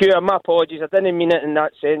 Hugh, my apologies. I didn't mean it in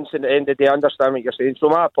that sense. At the end of the day, I understand what you're saying. So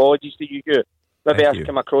my apologies to you, Hugh. Maybe I've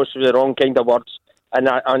come across with the wrong kind of words, and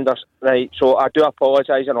so I do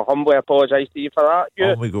apologise, and I humbly apologise to you for that.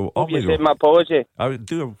 On we go. You said my apology. I would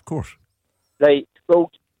do, of course. Right. Well,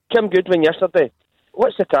 Kim Goodwin yesterday.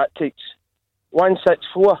 What's the tactics?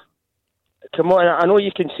 1-6-4. Come on. I know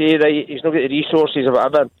you can say he's not got the resources or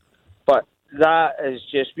whatever, but that is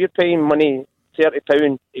just, we're paying money,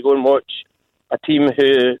 £30 to go and watch a team who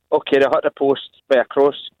they hit the post by a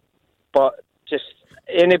cross, but just.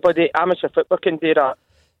 Anybody, amateur football can do that.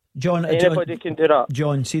 Anybody can do that.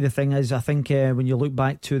 John, see, the thing is, I think when you look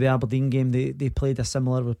back to the Aberdeen game, they played a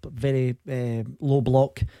similar, very low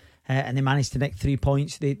block, and they managed to nick 3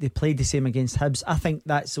 points. They played the same against Hibs. I think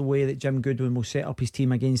that's the way that Jim Goodwin will set up his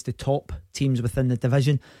team against the top teams within the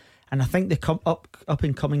division. And I think the up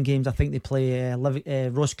and coming games, I think they play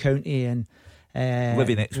Ross County and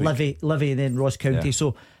Livy next week. Livy and then Ross County. Yeah.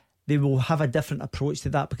 So they will have a different approach to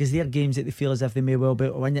that because they're games that they feel as if they may well be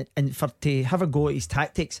able to win it. And to have a go at his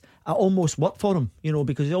tactics, it almost worked for him,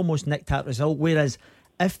 because he almost nicked that result. Whereas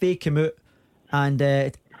if they come out and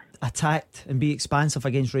attacked and be expansive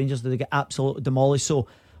against Rangers, they get absolutely demolished. So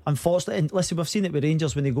unfortunately, and listen, we've seen it with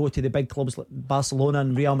Rangers when they go to the big clubs like Barcelona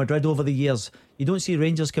and Real Madrid over the years. You don't see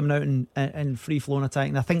Rangers coming out and free-flowing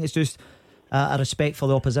attacking. I think it's just a respect for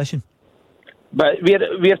the opposition. But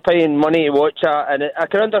we're paying money to watch that, and I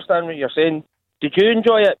can understand what you're saying. Did you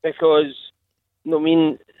enjoy it? Because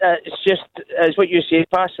it's just as what you say,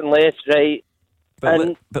 passing left, right.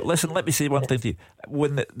 But listen, let me say one thing to you.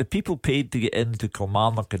 When the people paid to get into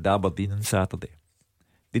Kilmarnock and Aberdeen on Saturday,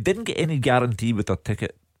 they didn't get any guarantee with their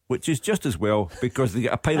ticket, which is just as well because they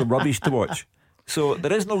get a pile of rubbish to watch. So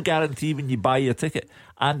there is no guarantee when you buy your ticket.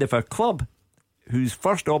 And if a club whose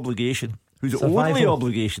first obligation, whose only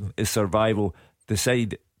obligation is survival,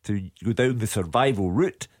 decide to go down the survival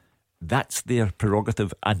route, that's their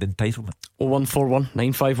prerogative and entitlement. 0141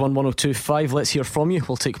 951 1025. Let's hear from you.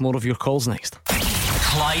 We'll take more of your calls next.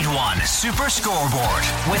 Clyde One Super Scoreboard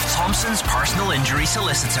with Thompson's personal injury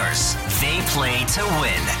solicitors. They play to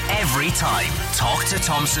win every time. Talk to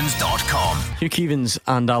Thompsons.com. Hugh Keevins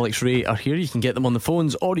and Alex Ray are here. You can get them on the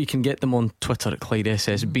phones or you can get them on Twitter at Clyde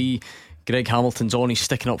SSB. Greg Hamilton's on, he's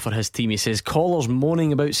sticking up for his team. He says callers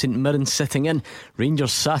moaning about St Mirren sitting in.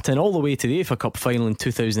 Rangers sat in all the way to the FA Cup final in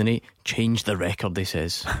 2008. Changed the record, he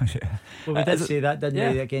says. Well, we did say that,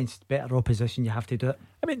 didn't we? Against better opposition, you have to do it.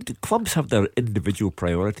 I mean, the clubs have their individual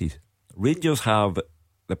priorities. Rangers have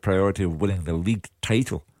the priority of winning the league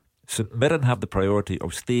title. St Mirren have the priority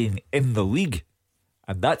of staying in the league.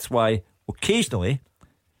 And that's why occasionally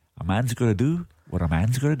a man's got to do what a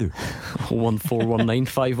man's got to do.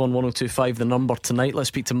 01419511025, the number tonight. Let's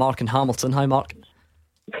speak to Mark in Hamilton. Hi, Mark.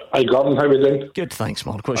 Hi, Gordon. How are we doing? Good, thanks,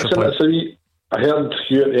 Mark. What's your point? I heard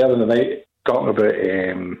Hugh at the end of the night talking about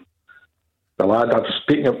the lad. I was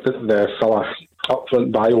speaking of the fella up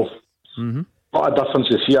front, Bio. Mm-hmm. What a difference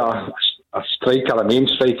is here. A striker, a main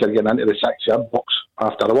striker, getting into the 6-yard box.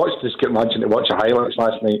 After I watched this, get managing to watch the highlights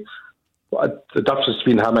last night. The difference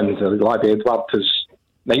between him and the lad Edward is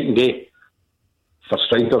night and day. For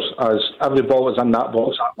strikers, as every ball was in that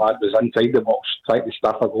box, that lad was inside the box trying to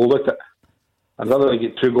stuff a goal at it. I'd rather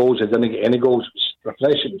get 2 goals than didn't get any goals. It was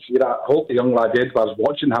refreshing to see that. I hope the young lad Edward's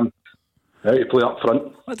watching him how to play up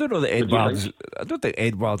front. I don't know that I don't think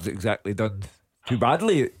Edward's exactly done too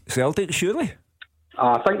badly at Celtic, surely.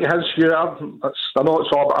 I think he has, sure. I know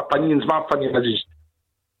it's all about opinions. My opinion is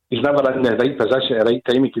he's never in the right position at the right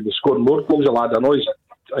time. He could be scoring more goals, the lad. I know he's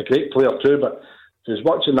a great player too, but if he was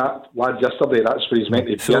watching that lad yesterday, that's where he's meant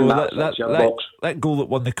to be in that box. That goal that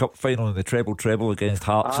won the cup final in the treble against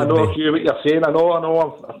Hearts. I know, Hugh, what you're saying. I know.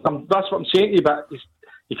 That's what I'm saying to you, but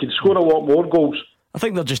he could score a lot more goals. I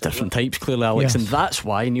think they're just different types, clearly, Alex, yes. And that's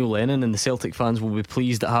why Neil Lennon and the Celtic fans will be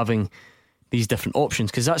pleased at having these different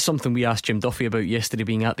options, because that's something we asked Jim Duffy about yesterday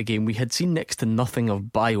being at the game. We had seen next to nothing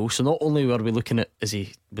of Bio, so not only were we looking at was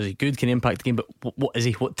he good, can he impact the game, but what is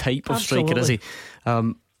he, what type of striker is he?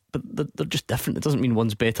 But they're just different. It doesn't mean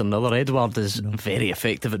one's better than another. Edward is very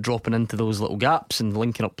effective at dropping into those little gaps and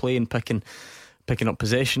linking up play and picking up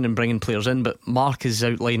possession and bringing players in. But Mark is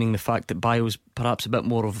outlining the fact that Bio's perhaps a bit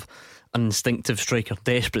more of an instinctive striker,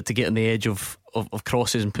 desperate to get on the edge of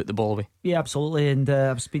crosses and put the ball away. Yeah, absolutely. And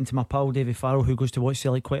I was speaking to my pal Davy Farrell, who goes to watch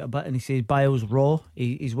Celtic quite a bit, and he says Bio's raw.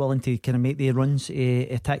 He's willing to kind of make the runs. He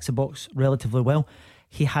attacks the box relatively well.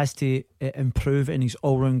 He has to improve in his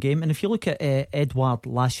all-round game. And if you look at Edward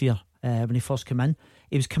last year, when he first came in,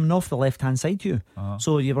 he was coming off the left-hand side to you.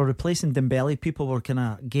 So you were replacing Dembele. People were kind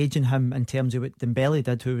of gauging him in terms of what Dembele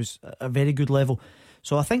did, who was a very good level.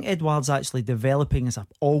 So I think Edward's actually developing as an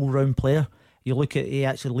all-round player. You look at, he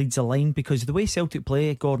actually leads the line, because the way Celtic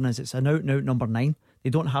play, Gordon, is it's an out-and-out number 9. They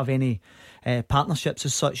don't have any partnerships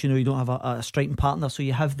as such. You don't have a striking partner, so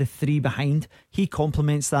you have the 3 behind. He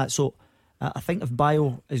complements that. So I think if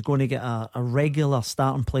Bio is going to get a regular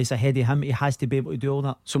starting place ahead of him, he has to be able to do all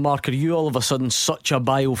that. So Mark, are you all of a sudden such a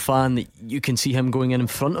Bio fan that you can see him going in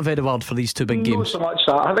front of Edouard for these 2 big games? Not so much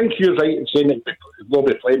that. I think you're right in saying that we'll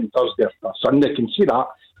be playing Thursday or Sunday. I can see that.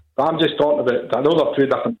 But I'm just talking about, I know they're 2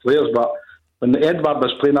 different players, but when Edouard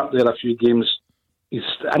was playing up there a few games, his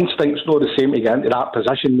instinct's not the same to get into that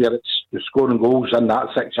position where you're scoring goals in that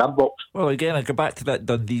 6-yard box. Well, again, I go back to that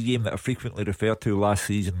Dundee game that I frequently refer to last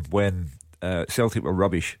season when Celtic were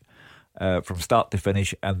rubbish from start to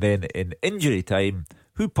finish, and then in injury time,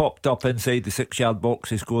 who popped up inside the 6-yard box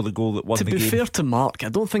to score the goal that won the game? To be fair to Mark, I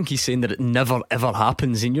don't think he's saying that it never ever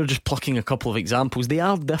happens, and you're just plucking a couple of examples. They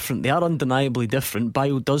are different, they are undeniably different.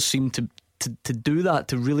 Bio does seem to do that,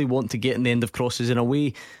 to really want to get in the end of crosses in a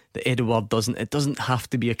way that Edouard doesn't. It doesn't have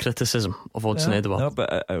to be a criticism of Odsonne Edouard. No,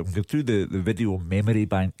 but I'm going through the video memory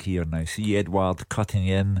bank here now. See Edouard cutting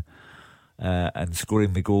in and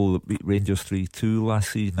scoring the goal that beat Rangers 3-2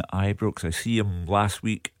 last season at Ibrox. I see him last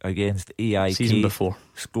week against AIK, season before,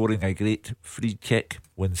 scoring a great free kick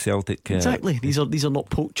when Celtic exactly. These are not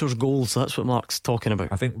poachers' goals. That's what Mark's talking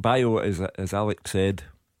about. I think Bio, as Alex said,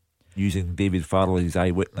 using David Farrell as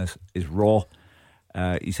eyewitness, is raw.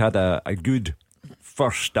 He's had a good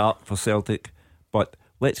first start for Celtic, but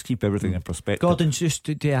let's keep everything in perspective. Gordon, just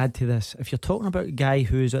to add to this, if you're talking about a guy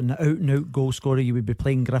who's an out-and-out goal scorer, you would be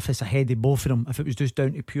playing Griffiths ahead of both of them. If it was just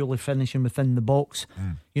down to purely finishing within the box,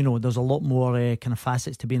 there's a lot more kind of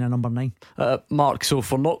facets to being a number 9. Mark, so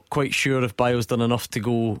if we're not quite sure if Bio's done enough to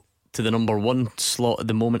go to the number 1 slot at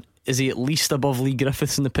the moment. Is he at least above Lee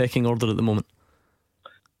Griffiths in the pecking order at the moment?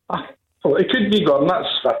 Well, it could be, Gordon. That's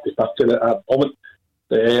 50-50 at the moment.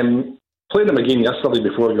 Playing him again yesterday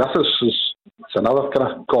before Griffiths it's another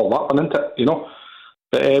kind of call up, isn't it? You know.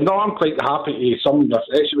 But no, I'm quite happy to some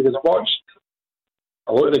reflection because I've watched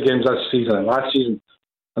a lot of the games this season and last season,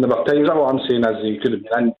 and there were times that what I'm saying is he could have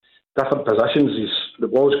been in different positions. The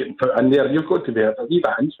ball's getting put in there. You've got to be a wee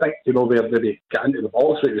bit of instinct, you know, where maybe get into the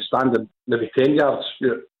box, where he was standing maybe 10 yards.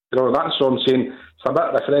 You know, that's what I'm saying. It's a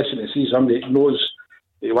bit refreshing to see somebody that knows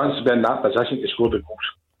that he wants to be in that position to score the goals.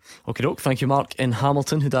 Okay, doke. Thank you, Mark in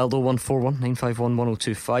Hamilton, who dialed 0141 951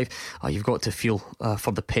 1025. You've got to feel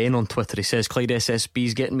for the pen on Twitter. He says Clyde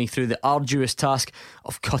SSB's getting me through the arduous task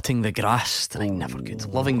of cutting the grass tonight. Never good.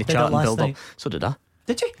 Loving the chat and build up. So did I.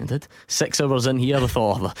 Did you? I did. 6 hours in here, I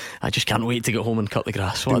thought, I just can't wait to get home and cut the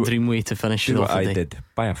grass. What a dream way to finish do off what the day. I did.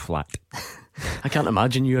 Buy a flat. I can't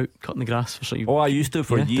imagine you out cutting the grass for something. Oh, I used to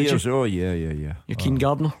for years. You? Oh, yeah. You're a keen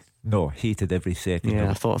gardener? No, hated every second. Yeah,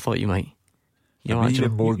 I thought you might. I'm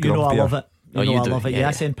even more you know I love it. You know I do? love it. Yeah,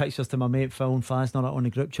 I send pictures to my mate Phil and Faz, not on the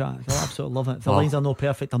group chat. I absolutely love it. If the lines are not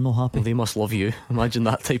perfect, I'm not happy. Well, they must love you. Imagine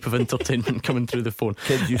that type of entertainment coming through the phone.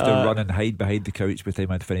 Kids used to run and hide behind the couch by the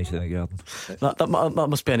time I'd finished in the garden. That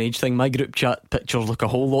must be an age thing. My group chat pictures look a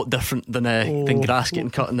whole lot different than grass getting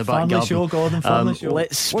cut in the back garden. Show, Gordon, family show.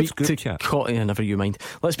 Let's speak to Colin. Never you mind.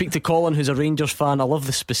 Let's speak to Colin, who's a Rangers fan. I love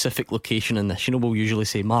the specific location in this. You know, we'll usually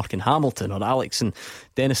say Mark in Hamilton or Alex in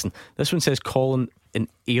Denison. This one says Colin in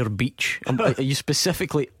Ayr Beach. Are you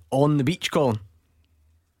specifically on the beach, Colin?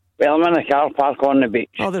 Well, I'm in a car park on the beach.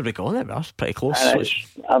 Oh, there we go. That's pretty close. And it's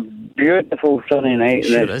a beautiful sunny night.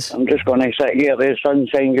 Sure is. I'm just going to sit here. The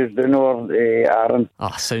sunshine goes down over the Arran.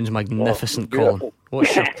 Sounds magnificent, Colin.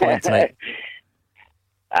 What's your plan tonight?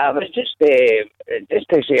 I was just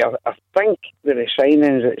to say, I think with the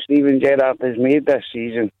signings that Steven Gerrard has made this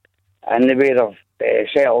season and the way they've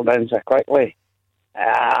settled in so quickly,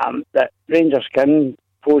 that Rangers can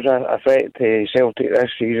pose a threat to Celtic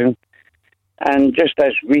this season. And just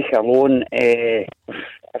this week alone, if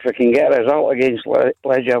we can get a result against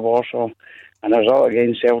Legia Warsaw and a result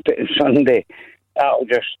against Celtic on Sunday, that'll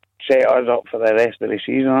just set us up for the rest of the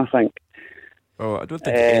season, I think. Oh, I don't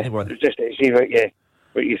think anyone... Just to see what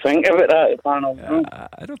you think about that panel.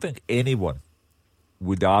 I don't think anyone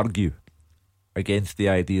would argue against the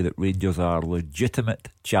idea that Rangers are legitimate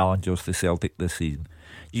challengers to Celtic this season.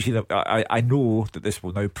 You see, I know that this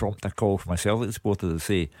will now prompt a call from a Celtic supporter to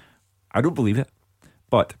say, I don't believe it,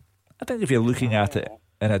 but I think if you're looking at it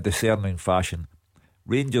in a discerning fashion,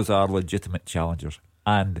 Rangers are legitimate challengers,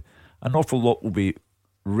 and an awful lot will be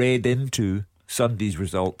read into Sunday's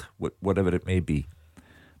result, whatever it may be.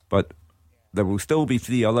 But there will still be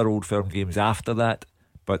 3 other Old Firm games after that.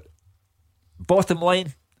 But bottom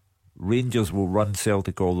line, Rangers will run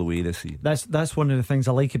Celtic all the way this season. That's one of the things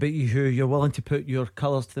I like about you, who you're willing to put your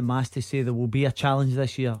colours to the mast to say there will be a challenge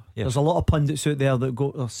this year. Yes. There's a lot of pundits out there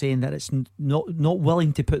that are saying that it's not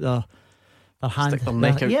willing to put their hand. Stick their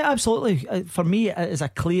neck out. Yeah, absolutely. For me, it is a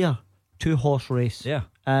clear 2-horse race. Yeah.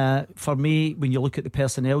 For me, when you look at the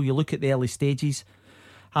personnel, you look at the early stages.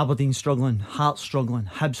 Aberdeen struggling, Hearts struggling,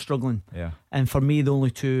 Hibs struggling. Yeah. And for me, the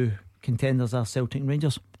only 2 contenders are Celtic and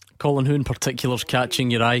Rangers. Colin, who in particular's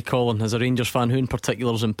catching your eye, Colin? As a Rangers fan, who in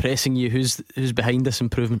particular's impressing you? Who's behind this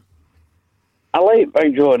improvement? I like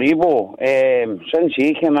Big Joe Aribo. Since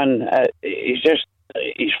he came in,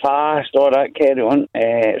 he's fast, all that carry on.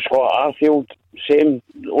 Scott Arfield, same,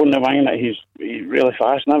 on the wing that he's really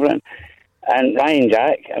fast and everything. And Ryan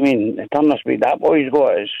Jack, I mean, the turn of speed that boy's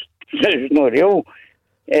got is not real.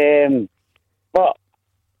 But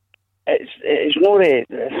it's more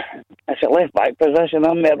it's a left back position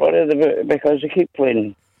I'm more worried about, because they keep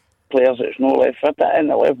playing players that's not left footed in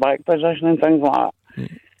the left back position and things like that.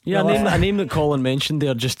 Yeah, a name that Colin mentioned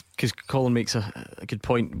there, just because Colin makes a good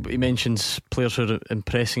point. He mentions players who are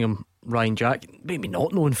impressing him. Ryan Jack, maybe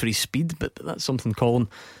not known for his speed, but that's something Colin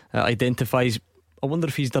identifies. I wonder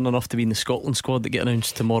if he's done enough to be in the Scotland squad that get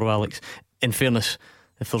announced tomorrow, Alex. In fairness,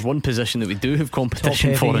 if there's one position that we do have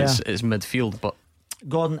competition for, it's midfield. But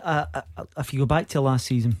Gordon, if you go back to last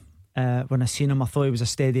season, when I seen him, I thought he was a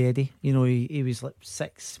steady Eddie. You know, he was like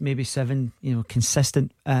 6, maybe 7. You know,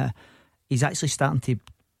 consistent. He's actually starting to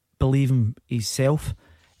believe in himself.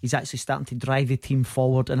 He's actually starting to drive the team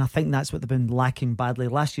forward, and I think that's what they've been lacking badly.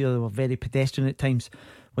 Last year they were very pedestrian at times.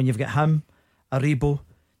 When you've got him, Aribo,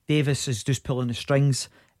 Davis is just pulling the strings.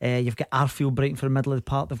 You've got Arfield breaking for the middle of the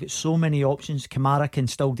park. They've got so many options. Kamara can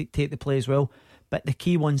still dictate the play as well, but the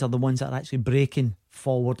key ones are the ones that are actually breaking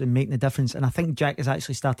forward and making the difference. And I think Jack has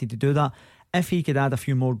actually started to do that. if he could add a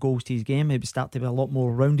few more goals to his game, he would start to be a lot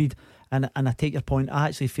more rounded. And I take your point. I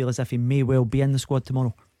actually feel as if he may well be in the squad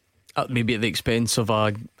tomorrow. Maybe at the expense of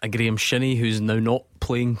a Graham Shinnie, who's now not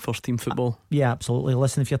playing first team football. Yeah, absolutely.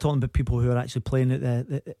 Listen, if you're talking about people who are actually playing at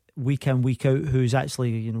the week in, week out, who's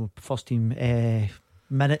actually, first team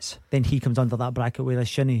minutes, then he comes under that bracket, whereas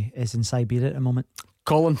Shinnie is in Siberia at the moment.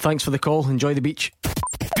 Colin, thanks for the call. Enjoy the beach.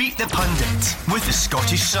 Beat the Pundit with the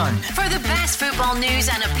Scottish Sun. For the best football news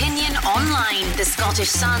and opinion online,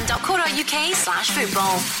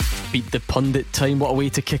 thescottishsun.co.uk/football. Beat the Pundit time. What a way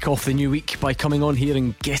to kick off the new week, by coming on here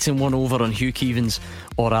and getting one over on Hugh Keevins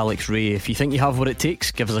or Alex Rae. If you think you have what it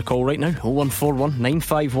takes, give us a call right now. 0141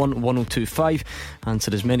 951 1025.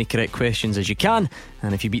 Answer as many correct questions as you can,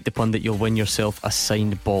 and if you beat the Pundit, you'll win yourself a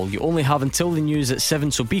signed ball. You only have until the news at 7,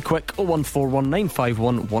 so be quick. 0141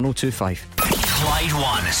 951 1025. Clyde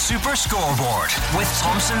One Super Scoreboard with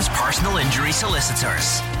Thompson's personal injury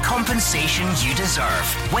solicitors. Compensation you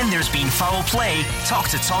deserve. When there's been foul play, talk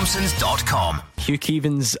to Thompsons.com. Hugh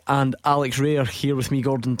Keevins and Alex Rae are here with me,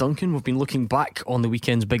 Gordon Duncan. We've been looking back on the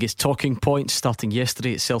weekend's biggest talking points, starting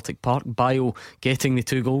yesterday at Celtic Park. Bayo getting the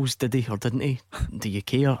 2 goals, did he or didn't he? Do you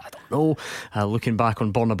care? I don't know. Looking back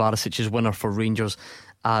on Borna Barisic's winner for Rangers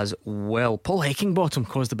as well. Paul Heckingbottom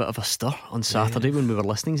caused a bit of a stir on Saturday when we were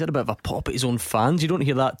listening. He's had a bit of a pop at his own fans. You don't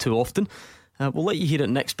hear that too often. We'll let you hear it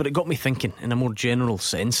next, but it got me thinking in a more general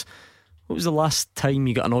sense. What was the last time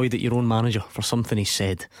you got annoyed at your own manager for something he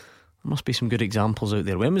said? There must be some good examples out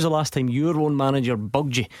there. When was the last time your own manager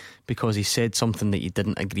bugged you because he said something that you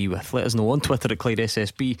didn't agree with? Let us know on Twitter at Clyde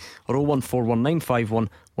SSB or 0141 951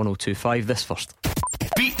 1025. This first.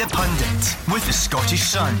 Beat the Pundit with the Scottish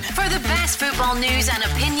Sun. For the best football news and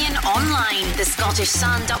opinion online,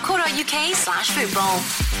 thescottishsun.co.uk/football.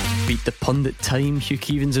 Beat the Pundit time. Hugh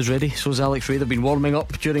Keevins is ready, so's Alex Rae. They've been warming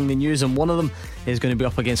up during the news, and one of them is going to be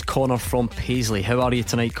up against Connor from Paisley. How are you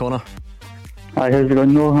tonight, Connor? Hi, how's it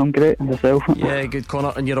going? No, I'm great. Yourself? Yeah, good,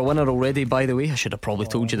 Connor. And you're a winner already, by the way. I should have probably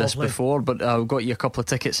told you this before, but we've got you a couple of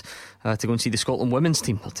tickets to go and see the Scotland women's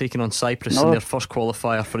team. They're taking on Cyprus in their first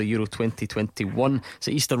qualifier for the Euro 2021. It's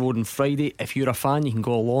at Easter Road on Friday. If you're a fan, you can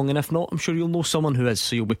go along, and if not, I'm sure you'll know someone who is,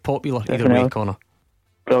 so you'll be popular either way, Connor.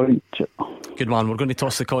 Brilliant. Good man. We're going to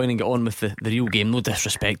toss the coin and get on with the real game. No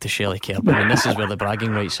disrespect to Shelley Kerr, but I mean, this is where the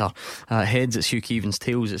bragging rights are. Heads, it's Hugh Keevins.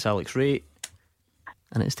 Tails, it's Alex Rae.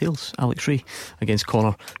 And it's tails, Alex Rae against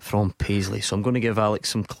Connor from Paisley. So I'm going to give Alex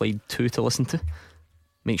some Clyde 2 to listen to.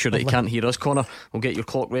 Make sure that he can't hear us. Connor, we'll get your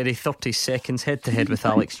clock ready. 30 seconds head to head with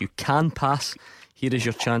Alex. You can pass. Here is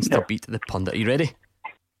your chance to beat the Pundit. Are you ready?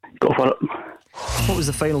 Go for it. What was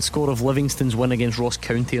the final score of Livingston's win against Ross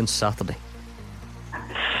County on Saturday?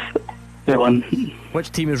 3-1.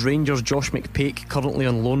 Which team is Rangers' Josh McPake currently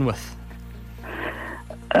on loan with?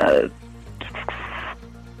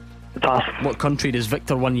 Pass. What country does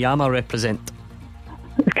Victor Wanyama represent?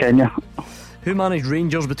 Kenya. Who managed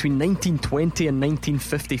Rangers between 1920 and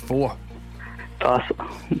 1954? Pass.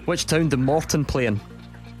 Which town did Morton play in?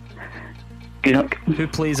 Greenock. Who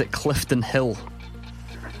plays at Clifton Hill?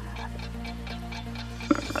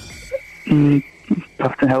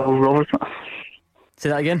 Clifton Hill Rovers. Say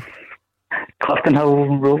that again. Clifton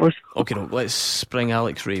Hill Rovers. Okay, no, let's bring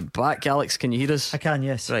Alex Rae back. Alex, can you hear us? I can,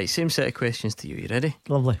 yes. Right, same set of questions to you. You ready?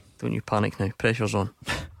 Lovely. Don't you panic now. Pressure's on.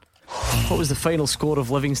 What was the final score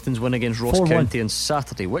of Livingston's win against Ross 4-1. County on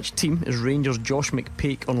Saturday? Which team is Rangers' Josh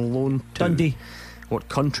McPake on loan to? Dundee. What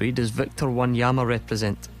country does Victor Wanyama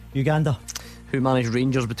represent? Uganda. Who managed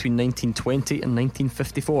Rangers between 1920 and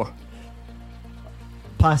 1954?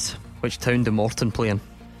 Pass. Which town do Morton play in?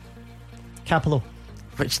 Capello.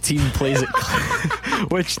 Which team plays at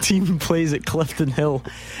Which team plays at Clifton Hill?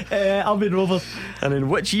 Albion Rovers. And in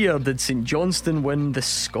which year did St Johnstone win the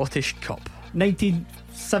Scottish Cup?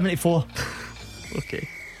 1974. Okay.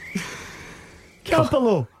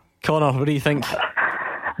 Capello. Connor, what do you think?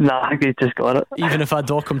 Nah, I think he just got it. Even if I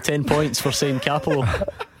dock him 10 points for saying Capello.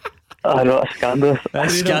 I know, it's scandalous.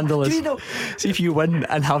 That's scandalous. See if you win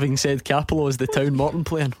and having said Capello is the town Morton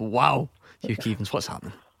playing. Wow. Hugh Keevins, what's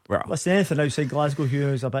happening? Well, listen, anything outside Glasgow here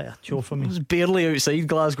is a bit of a chore for me. It was barely outside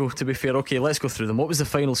Glasgow, to be fair. Okay, let's go through them. What was the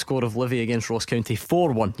final score of Livy against Ross County?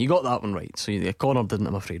 4-1. You got that one right. So Connor didn't,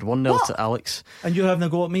 I'm afraid. 1-0 to Alex. And you're having a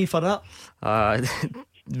go at me for that?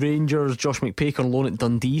 Rangers, Josh McPake on loan at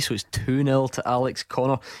Dundee, so it's 2-0 to Alex.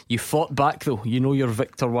 Connor, you fought back though. You know your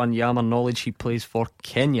Victor Wanyama knowledge. He plays for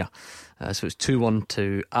Kenya. So it's 2-1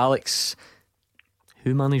 to Alex.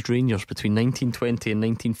 Who managed Rangers between 1920 and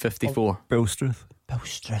 1954? Bill Struth. I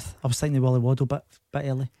was thinking Willie Waddle bit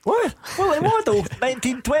early. What? Willie Waddle?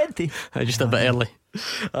 1920? Just a bit early.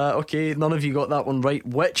 Okay, none of you got that one right.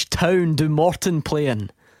 Which town do Morton play in?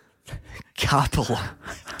 Capello.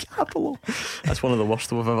 That's one of the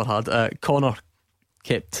worst we've ever had. Connor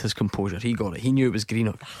kept his composure. He got it. He knew it was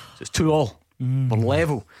Greenock. So it's 2-2. We're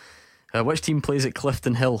level. Which team plays at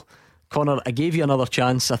Clifton Hill? Connor, I gave you another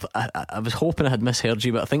chance. I was hoping I had misheard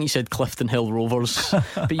you, but I think you said Clifton Hill Rovers.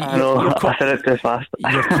 But I know, I said it too fast.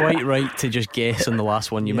 You're quite right to just guess on the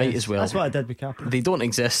last one. You might as well. That's what I did with Capello. They don't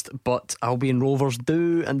exist, but Albion Rovers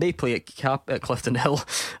do, and they play at Clifton Hill.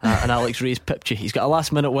 And Alex Ray's pipped you. He's got a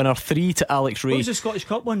last minute winner, 3 to Alex Ray. What was the Scottish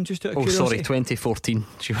Cup one? Just out of curiosity. 2014.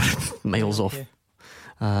 You were miles off.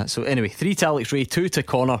 So anyway, 3 to Alex Ray, 2 to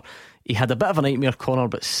Connor. He had a bit of a nightmare, Connor,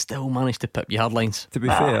 but still managed to pip you hard lines. To be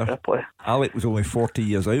fair, Alec was only 40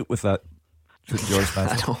 years out with that St George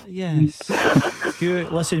match. Yes. Hugh,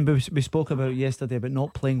 listen, we spoke about it yesterday about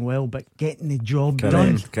not playing well, but getting the job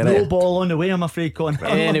Correct. done. No ball on the way, I'm afraid, Connor.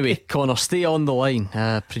 Anyway, Connor, stay on the line.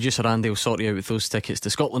 Producer Andy will sort you out with those tickets. The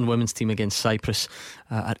Scotland women's team against Cyprus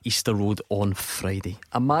at Easter Road on Friday.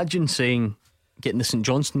 Imagine getting the St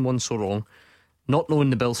Johnstone one so wrong, not knowing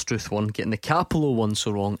the Bill Struth one, getting the Capello one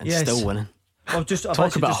so wrong, and still winning.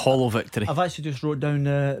 Talk about a hollow victory. I've actually just wrote down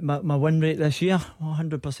my win rate this year.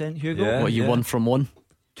 100%, Hugo. Yeah, what, you won from 1?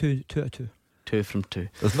 2 out of 2. 2 from 2.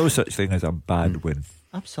 There's no such thing as a bad win.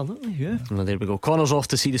 Absolutely, yeah. Well, there we go. Connor's off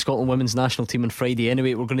to see the Scotland women's national team on Friday.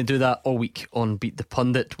 Anyway, we're going to do that all week on Beat the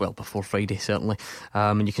Pundit. Well, before Friday, certainly.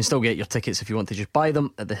 And you can still get your tickets if you want to just buy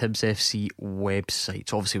them at the Hibs FC website.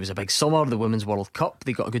 So obviously it was a big summer, the Women's World Cup.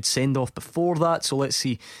 They got a good send-off before that. So let's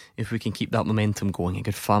see if we can keep that momentum going. A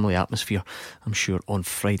good family atmosphere, I'm sure, on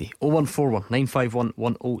Friday. 0141 951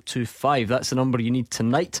 1025. That's the number you need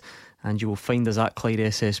tonight. And you will find us at Clyde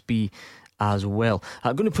SSB as well.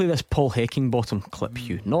 I'm going to play this Paul Heckingbottom clip,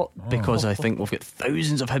 Hugh, not because I think we've got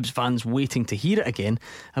thousands of Hibs fans waiting to hear it again,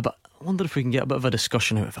 but I wonder if we can get a bit of a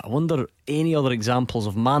discussion out of it. I wonder any other examples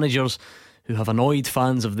of managers who have annoyed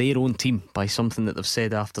fans of their own team by something that they've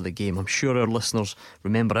said after the game. I'm sure our listeners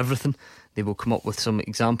remember everything. They will come up with some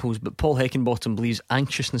examples, but Paul Heckingbottom believes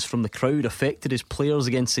anxiousness from the crowd affected his players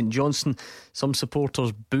against St Johnstone. Some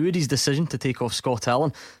supporters booed his decision to take off Scott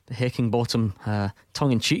Allan, but Heckingbottom,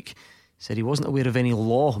 tongue-in-cheek, said he wasn't aware of any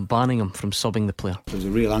law banning him from subbing the player. There's a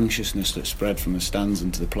real anxiousness that spread from the stands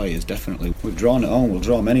into the players, definitely. We've drawn at home, we'll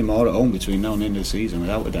draw many more at home between now and the end of the season,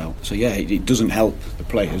 without a doubt. So yeah, it doesn't help the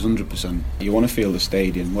players, 100%. You want to feel the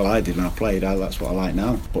stadium. Well, I did when I played, that's what I like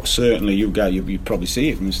now. But certainly you probably see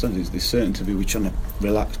it from the stands. There's certain to be, we're trying to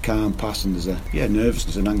relax, calm, pass, and there's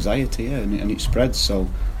nervousness and anxiety, and it spreads. So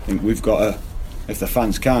I think we've got to, if the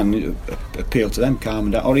fans can, appeal to them, calm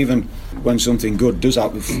them down. Or even when something good does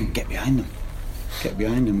happen, get behind them. Get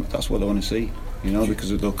behind them. That's what they want to see, because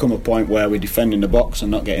there'll come a point where we're defending the box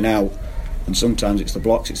and not getting out, and sometimes it's the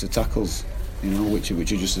blocks, it's the tackles, which are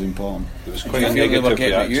just as important. It was quite a negative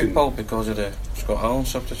reaction, Paul, because of the Scott Allan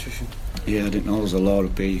substitution. Yeah, I didn't know there's a law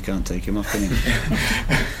up here, you can't take him off, can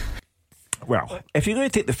you? Well, if you're going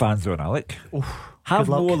to take the fans on, Alec, have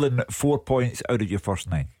more than 4 points out of your first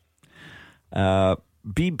 9.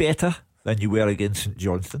 Be better than you were against St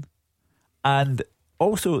Johnstone, and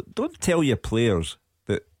also don't tell your players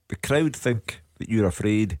that the crowd think that you're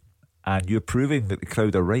afraid and you're proving that the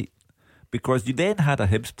crowd are right, because you then had a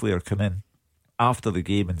Hibs player come in after the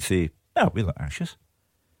game and say, no, we're not anxious.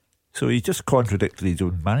 So he just contradicted his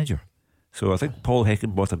own manager. So I think Paul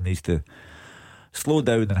Heckingbottom needs to slow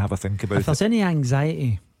down and have a think about it. If there's any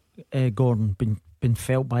anxiety, Gordon, been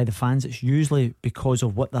felt by the fans, it's usually because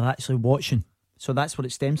of what they're actually watching. So that's what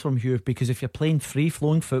it stems from, Hugh, because if you're playing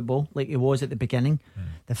free-flowing football like it was at the beginning,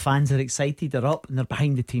 the fans are excited, they're up and they're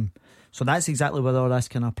behind the team. So that's exactly where all this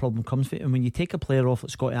kind of problem comes from. And when you take a player off like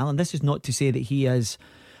Scott Allan, this is not to say that he is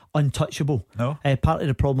untouchable. No. Part of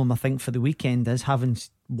the problem, I think, for the weekend is, having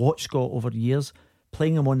watched Scott over the years,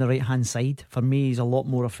 playing him on the right-hand side, for me, he's a lot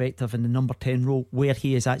more effective in the number 10 role, where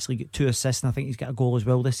he has actually got 2 assists, and I think he's got a goal as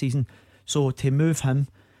well this season. So to move him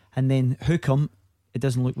and then hook him, it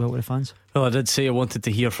doesn't look well with the fans. Well, I did say I wanted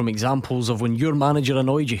to hear from examples of when your manager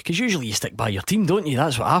annoyed you, because usually you stick by your team, don't you?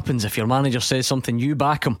 That's what happens. If your manager says something, you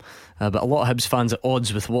back him. But a lot of Hibs fans at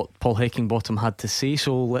odds with what Paul Heckingbottom had to say.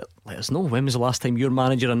 So let us know, when was the last time your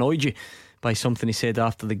manager annoyed you by something he said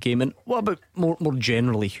after the game? And what about more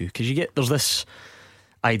generally, Hugh? Because there's this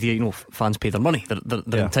idea, fans pay their money,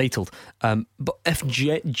 they're entitled. But if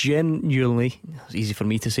genuinely, it's easy for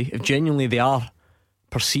me to say, if genuinely they are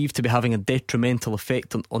perceived to be having a detrimental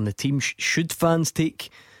effect on the team, should fans take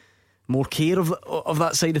more care of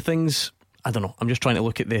that side of things? I don't know. I'm just trying to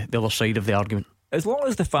look at the other side of the argument. As long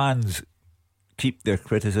as the fans keep their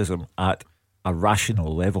criticism at a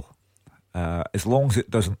rational level, as long as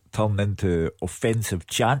it doesn't turn into offensive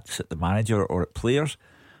chants at the manager or at players,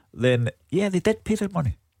 then yeah, they did pay their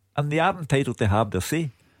money. and they are entitled to have their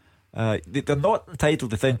say. They're not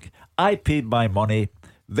entitled to think, I paid my money,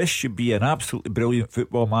 this should be an absolutely brilliant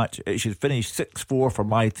football match, it should finish 6-4 for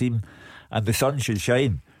my team and the sun should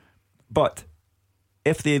shine. But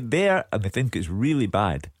if they're there and they think it's really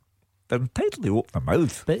bad, they're entitled to open their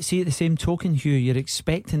mouth. But see, at the same token, Hugh, you're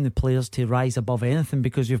expecting the players to rise above anything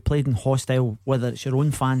because you've played in hostile, whether it's your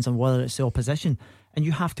own fans and whether it's the opposition, and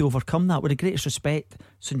you have to overcome that. With the greatest respect,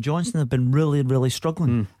 St Johnstone have been really, really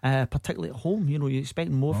struggling, particularly at home. You know, you're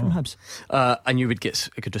expecting more from Hibs. And you would get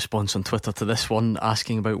a good response on Twitter to this one,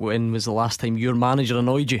 asking about when was the last time your manager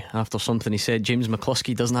annoyed you after something he said. James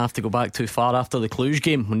McCluskey doesn't have to go back too far after the Cluj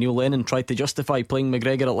game when Neil Lennon tried to justify playing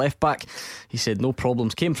McGregor at left back. He said no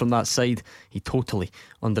problems came from that side. He totally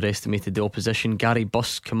underestimated the opposition. Gary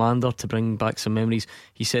Buss, commander, to bring back some memories,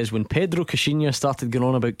 he says when Pedro Caixinha started going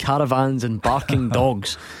on about caravans and barking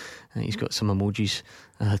dogs, he's got some emojis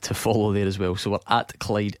to follow there as well. So we're at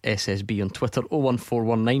Clyde SSB on Twitter.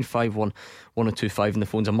 01419511025 and the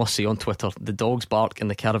phones. I must say on Twitter, the dogs bark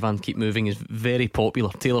and the caravan keep moving is very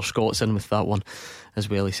popular. Taylor Scott's in with that one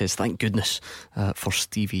as well. He says thank goodness for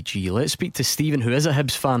Stevie G. Let's speak to Stephen, who is a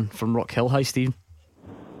Hibs fan from Rock Hill. Hi Stephen.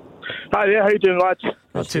 Hi there, how you doing, lads?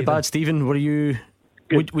 Not too bad, Stephen. Were you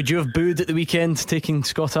would you have booed at the weekend taking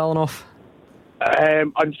Scott Allen off?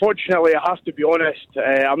 Unfortunately, I have to be honest.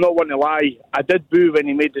 I'm not one to lie. I did boo when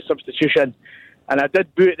he made the substitution, and I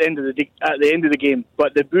did boo at the end of the game.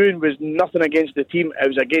 But the booing was nothing against the team; it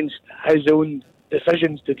was against his own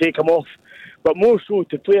decisions to take him off. But more so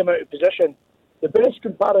to play him out of position. The best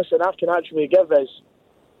comparison I can actually give is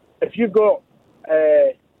if you've got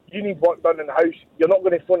you need work done in the house, you're not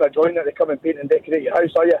going to phone a joiner to come and paint and decorate your house,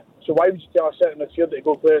 are you? So why would you tell a certain midfielder to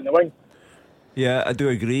go play in the wing? Yeah, I do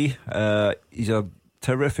agree. He's a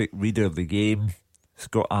terrific reader of the game,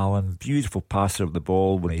 Scott Allen. Beautiful passer of the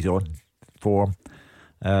ball when he's on form.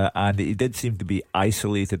 And he did seem to be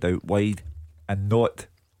isolated out wide and not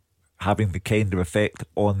having the kind of effect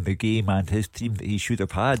on the game and his team that he should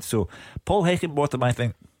have had. So Paul Heckingbottom, I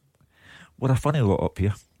think, what a funny lot up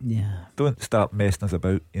here. Yeah. Don't start messing us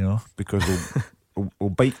about, because we'll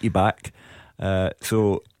bite you back.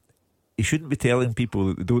 So you shouldn't be telling people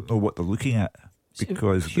that they don't know what they're looking at.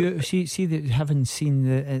 Because see that having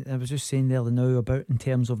seen I was just saying there now about in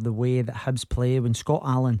terms of the way that Hibs play, when Scott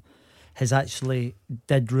Allen has actually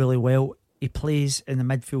did really well. He plays in the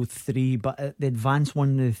midfield three, but the advanced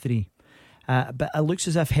one of the three. But it looks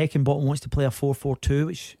as if Heckingbottom wants to play a 4-4-2,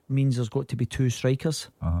 which means there's got to be two strikers.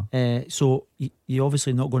 So you're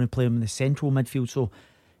obviously not going to play him in the central midfield. So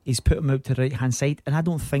he's put him out to the right hand side, and I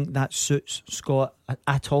don't think that suits Scott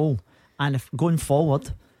at all. And if going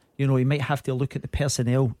forward, he might have to look at the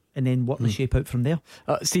personnel and then work the shape out from there.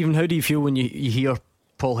 Stephen, how do you feel when you hear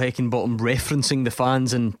Paul Heckingbottom referencing the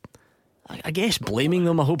fans and I guess blaming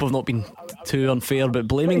them? I hope I've not been too unfair, but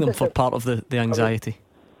blaming them for part of the anxiety.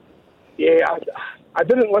 Yeah, I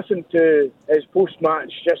didn't listen to his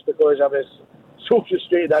post-match just because I was so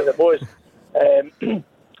frustrated as it was.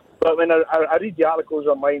 But when I read the articles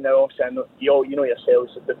online now, obviously, you know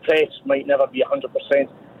yourselves, that the press might never be 100%.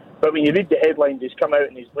 But when you read the headlines, he's come out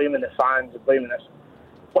and he's blaming the fans and blaming this.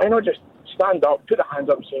 Why not just stand up, put the hands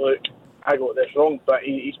up and say, look, I got this wrong. But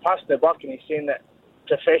he's passing the buck and he's saying that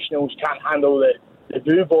professionals can't handle the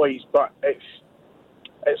boo boys. But it's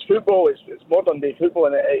football, it's modern day football,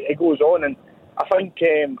 and it goes on. And I think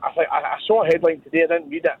I saw a headline today, I didn't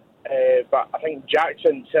read it, but I think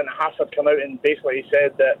Jackson, centre half, had come out and basically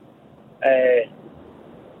said that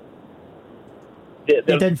he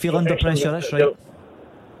didn't feel under pressure, that's right.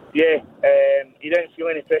 Yeah, he didn't feel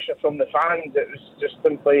any pressure from the fans. It was just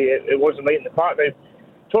simply, it wasn't right in the park. Now,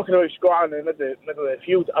 talking about Scotland in the middle of the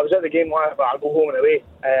field, I was at the game last, but I'll go home and away.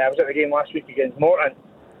 I was at the game last week against Morton,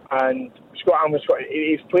 and Scotland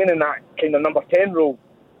he's playing in that kind of number 10 role,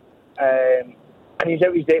 and he's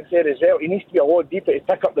out his depth there as well. He needs to be a lot deeper to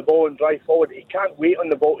pick up the ball and drive forward. He can't wait on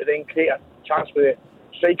the ball to then create a chance for the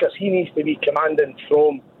strikers. He needs to be commanding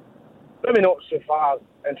from, maybe not so far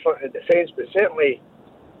in front of the defence, but certainly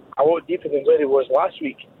a lot deeper than where he was last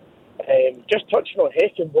week. Just touching on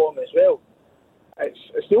Heckingbottom as well,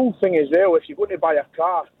 it's the old thing as well. If you're going to buy a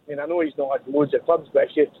car, I know he's not had loads of clubs, but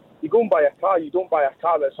if you go and buy a car, you don't buy a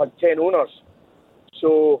car that's had 10 owners.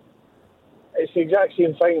 So it's the exact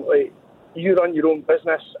same thing. Like, you run your own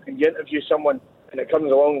business and you interview someone and it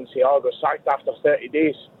comes along and say, I got sacked after 30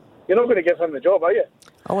 days. You're not going to give him the job, are you?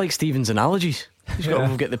 I like Stephen's analogies.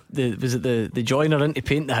 We'll get the joiner in to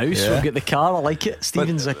paint the house. We'll get the car. I like it.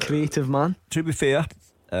 Stephen's a creative man. To be fair,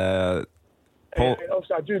 Paul,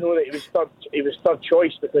 also, I do know that he was third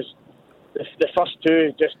choice because the first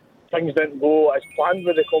two just things didn't go as planned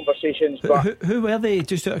with the conversations. But who were they,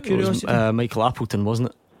 just out of curiosity? It was, Michael Appleton, wasn't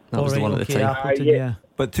it? That was the one at the time. Appleton, yeah.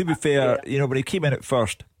 But to be fair, you know, when he came in at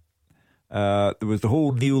first, there was the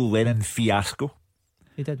whole Neil Lennon fiasco.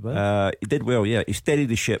 He did well. He did well, yeah. He steadied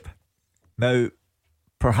the ship. Now,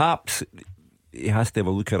 perhaps he has to have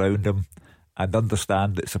a look around him and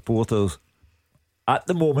understand that supporters, at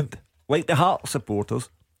the moment, like the Hearts supporters,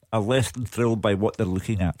 are less than thrilled by what they're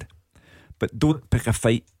looking at. But don't pick a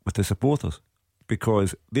fight with the supporters,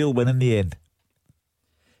 because they'll win in the end.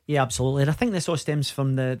 Yeah, absolutely. And I think this all stems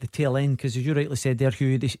from the tail end, because as you rightly said there,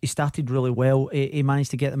 Hugh, he started really well. He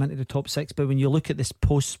managed to get them into the top 6, but when you look at this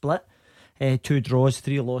post-split, 2 draws,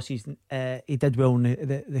 3 losses, he did well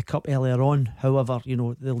in the Cup earlier on. However, you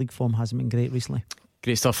know, the league form hasn't been great recently.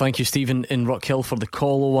 Great stuff. Thank you, Stephen in Rockhill, for the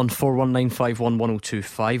call.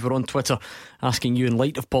 01419511025. We're on Twitter asking you, in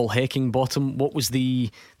light of Paul Heckingbottom, what was the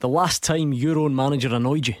last time your own manager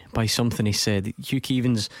annoyed you by something he said? Hugh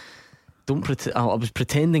Keevins, I was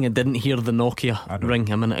pretending I didn't hear the Nokia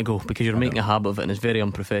ring a minute ago, because you're making a habit of it, and it's very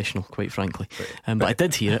unprofessional, quite frankly. But I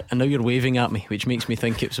did hear it, and now you're waving at me, which makes me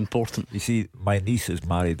think it was important. You see, my niece is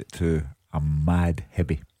married to a mad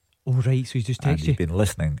hippie. Oh right, so he's just texted you. He's been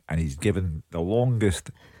listening, and he's given the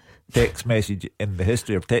longest text message in the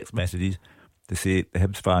history of text messages to say the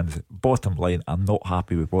Hibs fans, bottom line, are not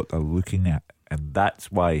happy with what they're looking at, and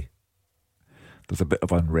that's why there's a bit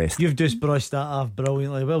of unrest. You've just brushed that off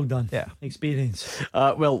brilliantly. Well done. Yeah. Experience.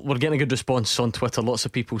 Well, we're getting a good response on Twitter. Lots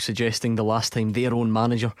of people suggesting the last time their own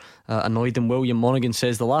manager annoyed them. William Monaghan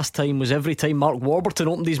says the last time was every time Mark Warburton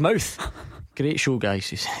opened his mouth. Great show, guys.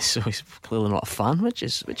 So he's clearly not a fan, which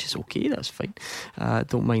is okay. That's fine.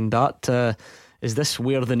 Don't mind that. Is this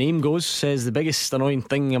where the name goes? Says the biggest annoying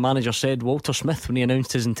thing a manager said, Walter Smith, when he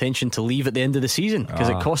announced his intention to leave at the end of the season, because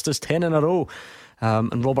it cost us 10 in a row.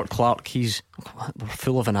 And Robert Clark, we're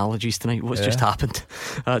full of analogies tonight. What's just happened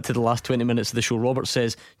to the last 20 minutes of the show? Robert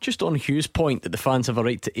says, just on Hugh's point that the fans have a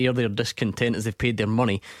right to air their discontent as they've paid their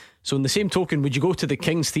money, so in the same token, would you go to the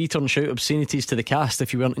King's Theatre and shout obscenities to the cast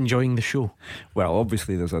if you weren't enjoying the show? Well,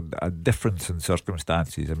 obviously there's a difference in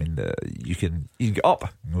circumstances. I mean, you can get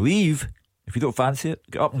up and leave if you don't fancy it.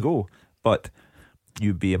 Get up and go, but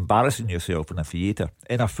you'd be embarrassing yourself in a theatre.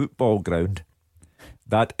 In a football ground,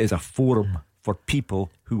 that is a forum for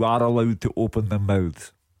people who are allowed to open their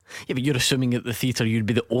mouths. Yeah, but you're assuming at the theatre you'd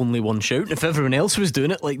be the only one shouting. If everyone else was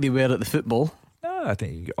doing it like they were at the football. No, I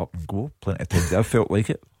think you get up and go. Plenty of times I've felt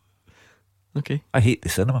like it. Okay. I hate the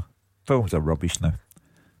cinema. Films are rubbish now.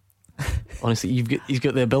 Honestly, he's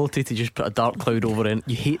got the ability to just put a dark cloud over it.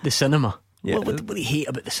 You hate the cinema. Yeah. What do you hate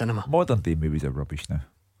about the cinema? Modern day movies are rubbish now.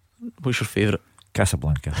 What's your favourite?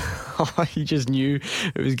 Casablanca. You just knew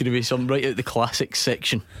it was going to be some right out the classics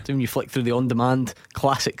section. So when you flick through the on-demand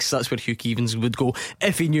classics, that's where Hugh Keevins would go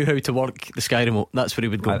if he knew how to work the Sky Remote. That's where he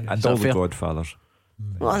would go. And all the Godfathers.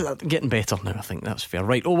 Well, getting better now, I think that's fair.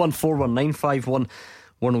 Right,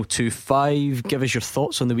 01419511025. Give us your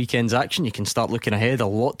thoughts on the weekend's action. You can start looking ahead. A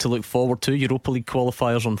lot to look forward to. Europa League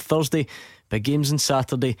qualifiers on Thursday, big games on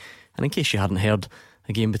Saturday, and in case you hadn't heard,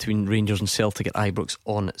 a game between Rangers and Celtic at Ibrox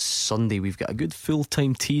on Sunday. We've got a good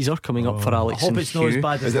full-time teaser coming up for Alex. I hope it's not as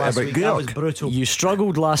bad as last week. That was brutal. You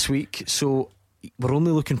struggled last week, so we're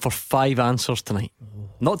only looking for 5 answers tonight.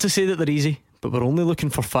 Not to say that they're easy, but we're only looking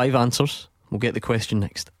for 5 answers. We'll get the question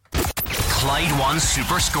next. Clyde One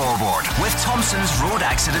Super Scoreboard with Thompson's Road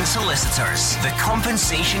Accident Solicitors. The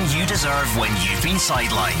compensation you deserve when you've been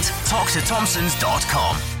sidelined. Talk to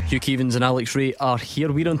Thompsons.com. Hugh Keevins and Alex Ray are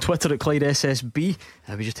here. We're on Twitter at Clyde SSB.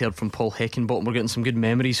 We just heard from Paul Heckingbottom. We're getting some good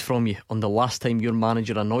memories from you on the last time your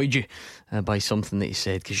manager annoyed you by something that he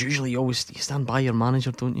said, because usually you stand by your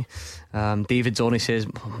manager, don't you? David's on. He says,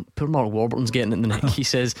 poor Mark Warburton's getting it in the neck. He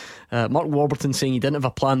says, Mark Warburton saying he didn't have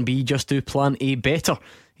a plan B, just do plan A better.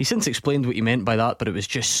 He since explained what he meant by that, but it was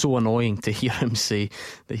just so annoying to hear him say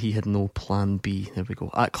that he had no plan B. There we go,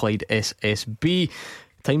 at Clyde SSB.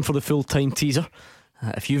 Time for the full-time teaser.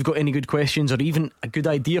 If you've got any good questions or even a good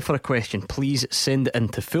idea for a question, please send it in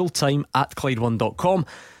to fulltime@clyde1.com,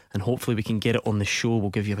 and hopefully we can get it on the show. We'll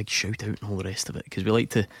give you a big shout out and all the rest of it, because we like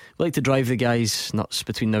to drive the guys nuts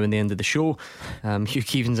between now and the end of the show. Hugh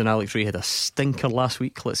Keevins and Alex Ray had a stinker last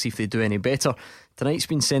week. Let's see if they do any better. Tonight's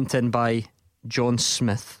been sent in by John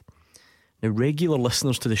Smith. Now, regular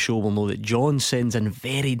listeners to the show will know that John sends in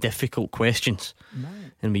very difficult questions,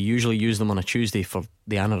 and we usually use them on a Tuesday for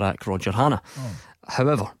the Anorak Roger Hanna.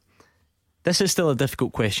 However, this is still a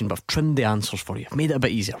difficult question, but I've trimmed the answers for you. I've made it a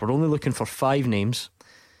bit easier. We're only looking for 5 names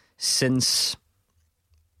since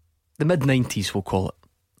the mid-90s, we'll call it.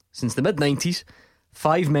 Since the mid-90s,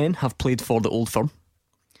 5 men have played for the Old Firm,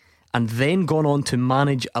 and then gone on to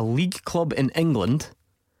manage a league club in England,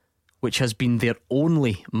 which has been their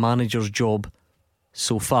only manager's job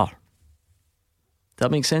so far. Does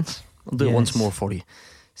that make sense? I'll do it once more for you.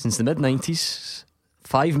 Since the mid-90s,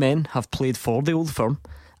 5 men have played for the Old Firm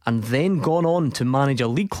and then gone on to manage a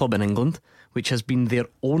league club in England, which has been their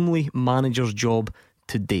only manager's job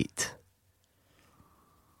to date.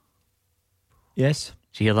 Yes.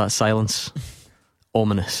 Do you hear that silence?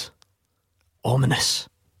 Ominous. Ominous.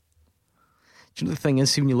 Do you know the thing is,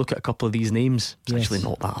 see, when you look at a couple of these names, it's actually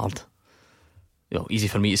not that hard. Easy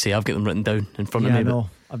for me to say. I've got them written down in front of me. No.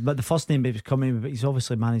 But the first name that was coming, but he's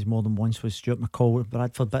obviously managed more than once, was Stuart McCall at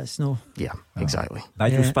Bradford, but it's no. Yeah, exactly.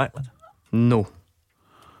 Nigel Spackman? No.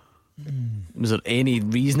 Was there any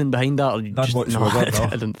reasoning behind that? Or None whatsoever, no. I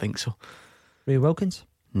didn't think so. Ray Wilkins?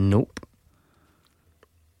 Nope.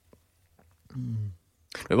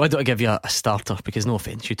 Right, why don't I give you a starter? Because no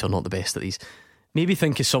offence, you two are not the best at these. Maybe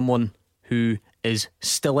think of someone who is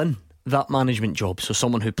still in that management job. So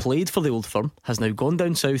someone who played for the Old Firm, has now gone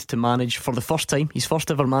down south to manage for the first time, his first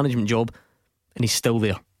ever management job, and he's still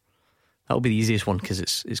there. That'll be the easiest one because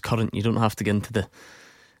it's current. You don't have to get into the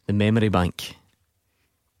memory bank.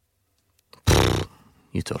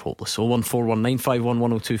 You two are hopeless.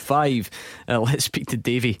 01419511025. Let's speak to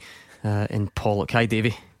Davy in Pollock. Hi,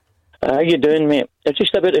 Davy. How you doing, mate? It's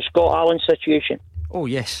just about the Scott Allen situation. Oh,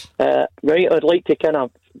 yes. Right, I'd like to kind of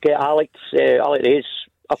get Alex Ray's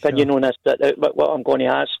opinion on this, what I'm going to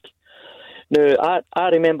ask. Now, I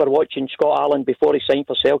remember watching Scott Allen before he signed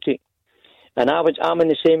for Celtic, and I'm in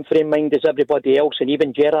the same frame of mind as everybody else, and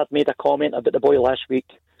even Gerrard made a comment about the boy last week.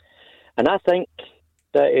 And I think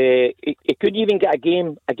that he couldn't even get a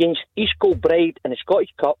game against East Kilbride in the Scottish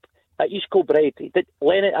Cup at East Kilbride.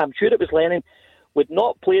 Lennon, I'm sure it was Lennon, would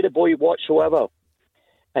not play the boy whatsoever.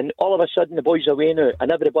 And all of a sudden the boy's away now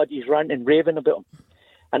and everybody's ranting and raving about him.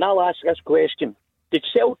 And I'll ask this question. Did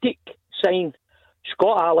Celtic sign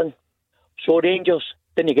Scott Allen so Rangers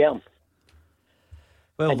didn't get him?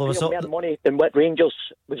 Well, there was more money than what Rangers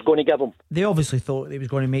was going to give him. They obviously thought he was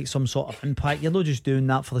going to make some sort of impact. You're not just doing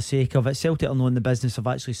that for the sake of it. Celtic are not in the business of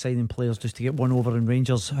actually signing players just to get one over in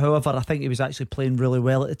Rangers. However, I think he was actually playing really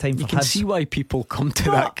well at the time. You can see why people come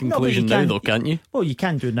to that conclusion now, though, can't you? Well, you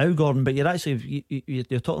can do now, Gordon, but you're actually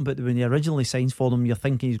you're talking about when you originally signed for them, you're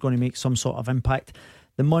thinking he's going to make some sort of impact.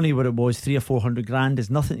 The money where it was 300 or 400 grand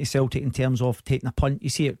is nothing to Celtic in terms of taking a punt. You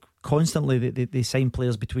see it constantly. They sign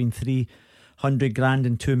players between 300 grand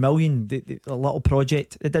and 2 million. A little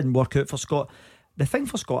project. It didn't work out for Scott. The thing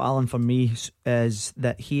for Scott Allen for me is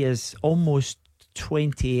that he is almost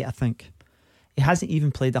 28, I think. He hasn't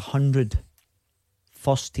even played 100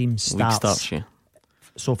 first team starts.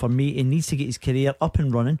 So for me, he needs to get his career up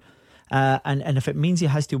and running. And if it means he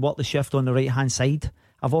has to work the shift on the right hand side,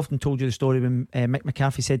 I've often told you the story when Mick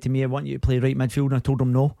McCarthy said to me, I want you to play right midfield, and I told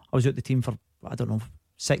him no. I was out the team for,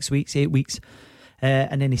 6 weeks, 8 weeks,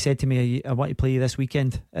 and then he said to me, I want you to play this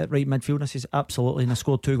weekend at right midfield, and I says absolutely, and I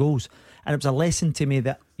scored 2 goals. And it was a lesson to me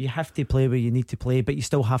that you have to play where you need to play, but you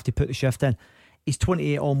still have to put the shift in. He's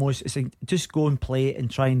 28 almost. It's like, just go and play it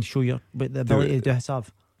and try and show your the ability to do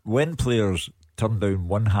have. When players turn down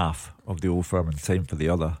one half of the Old Firm and sign for the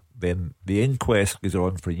other, then the inquest goes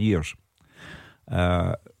on for years.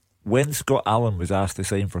 When Scott Allen was asked to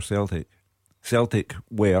sign for Celtic, Celtic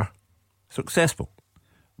were successful.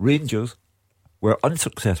 Rangers were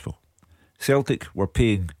unsuccessful. Celtic were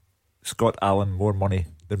paying Scott Allen more money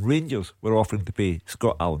than Rangers were offering to pay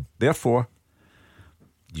Scott Allen. Therefore,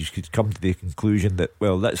 you could come to the conclusion that,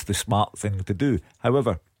 well, that's the smart thing to do.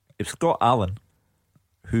 However, if Scott Allen,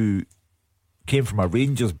 who came from a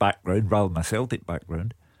Rangers background rather than a Celtic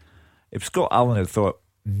background, if Scott Allen had thought,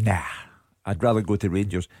 nah, I'd rather go to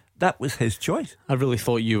Rangers, that was his choice. I really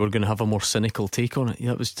thought you were going to have a more cynical take on it.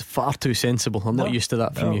 That was far too sensible. I'm not used to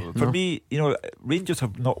that from you. For me, Rangers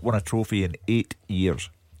have not won a trophy in 8 years.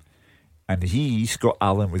 And Scott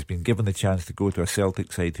Allen, was being given the chance to go to a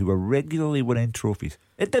Celtic side who were regularly winning trophies.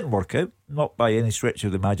 It didn't work out, not by any stretch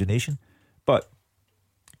of the imagination, but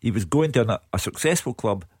he was going to a successful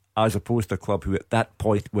club as opposed to a club who at that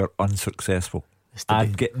point were unsuccessful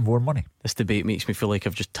and getting more money. This debate makes me feel like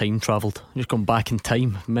I've just time travelled. I've just gone back in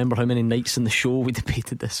time. Remember how many nights in the show we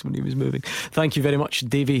debated this when he was moving. Thank you very much,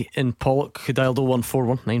 Davy in Pollock, who dialed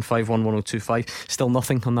 0141 951 1025. Still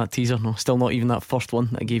nothing on that teaser. No, still not even that first one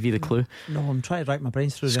that I gave you the clue. No, I'm trying to rack my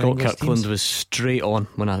brains through Scott Kirkland was straight on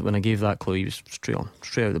when I gave that clue. He was straight on,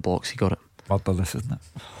 straight out of the box. He got it. Murderless, isn't it?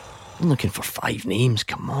 I'm looking for 5 names.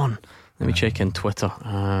 Come on, let me check in Twitter.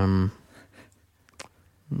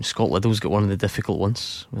 Scott Liddell's got one of the difficult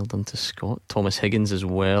ones. Well done to Scott. Thomas Higgins as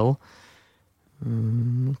well.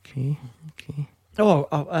 Okay.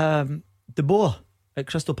 De Boer at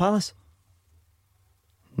Crystal Palace.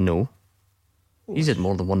 No. He's had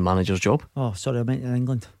more than one manager's job. Oh, sorry, I meant in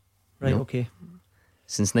England. Right, No. okay.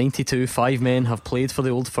 Since 92, 5 men have played for the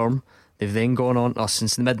old firm. They've then gone on,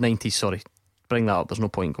 since the mid-90s, sorry, bring that up, there's no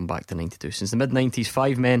point going back to 92. Since the mid-90s,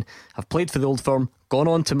 5 men have played for the old firm, gone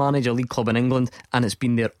on to manage a league club in England, and it's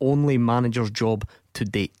been their only manager's job to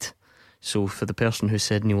date. So for the person who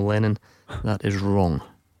said Neil Lennon, that is wrong.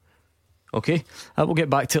 Okay, we'll get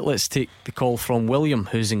back to it. Let's take the call from William,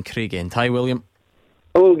 who's in Craigend. Hi, William.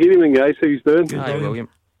 Hello, good evening, guys. How you doing? Hi, William.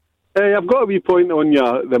 I've got a wee point on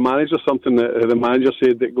the manager, something that the manager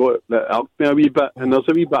said that helped me a wee bit, and there's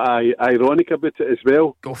a wee bit ironic about it as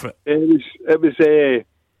well. Go for it. It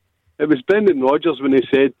was Brendan Rodgers when he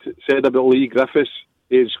said about Lee Griffiths.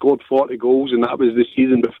 He had scored 40 goals, and that was the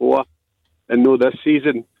season before, and no this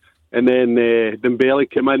season. And then Dembele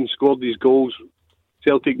came in, scored these goals.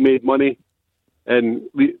 Celtic made money, and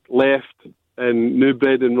left, and new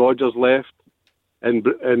Brendan Rodgers left. And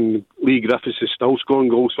Lee Griffiths is still scoring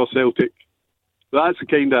goals for Celtic. That's the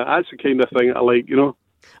kind of thing I like, you know.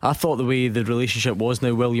 I thought the way the relationship was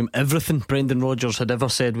now, William, everything Brendan Rodgers had ever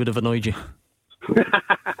said would have annoyed you.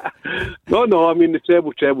 No. I mean the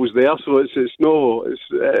treble's there, so it's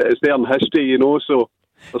there in history, you know. So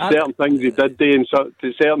there's certain things he did do, and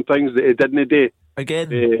certain things that he didn't do.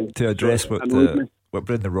 Again, to address what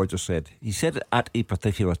Brendan Rodgers said, he said it at a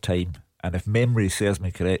particular time, and if memory serves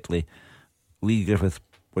me correctly, Lee Griffith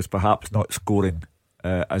was perhaps not scoring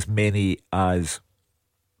as many as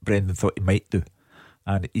Brendan thought he might do.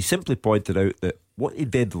 And he simply pointed out that what he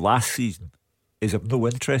did last season is of no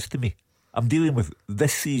interest to me. I'm dealing with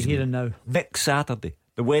this season. Here and now. Next Saturday,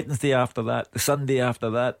 the Wednesday after that, the Sunday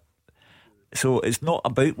after that. So it's not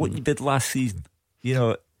about what you did last season. You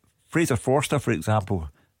know, Fraser Forster, for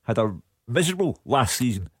example, had a miserable last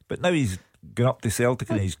season, but now he's going up to Celtic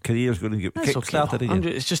and his career's going to get kick-started again.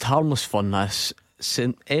 Andrew, it's just harmless fun. This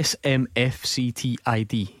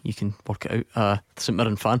SMFCTID, you can work it out. St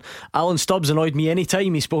Mirren fan. Alan Stubbs annoyed me any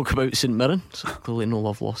time he spoke about St Mirren, so clearly no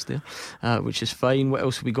love lost there, which is fine. What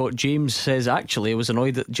else have we got? James says, actually I was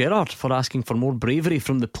annoyed at Gerrard for asking for more bravery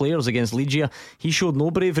from the players against Legia. He showed no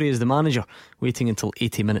bravery as the manager, waiting until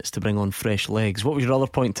 80 minutes to bring on fresh legs. What was your other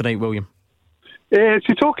point tonight, William?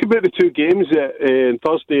 To talk about the two games on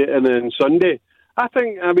Thursday and then Sunday, I'm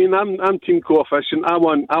team coefficient. I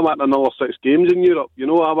want another 6 games in Europe. You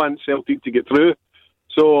know, I want Celtic to get through.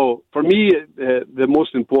 So for me, the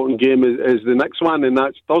most important game is the next one, and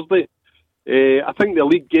that's Thursday. I think the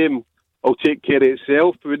league game will take care of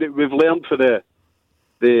itself. We've learned for the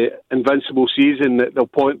invincible season that the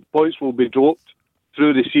points will be dropped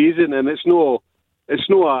through the season, and it's no a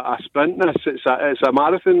sprint. It's a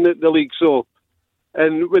marathon. The league. So.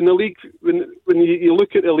 And when you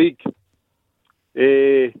look at the league,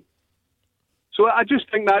 so I just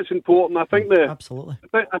think that's important. I think absolutely.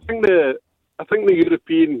 I think the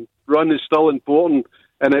European run is still important,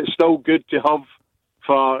 and it's still good to have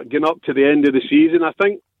for getting up to the end of the season. I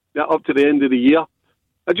think up to the end of the year.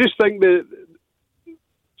 I just think that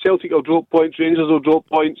Celtic will drop points, Rangers will drop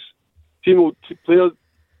points, players.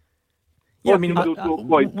 Yeah, I mean,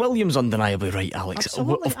 William's undeniably right, Alex.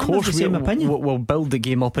 Absolutely. Of course, the same opinion. We'll build the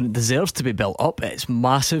game up, and it deserves to be built up. It's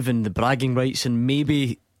massive in the bragging rights, and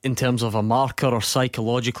maybe in terms of a marker or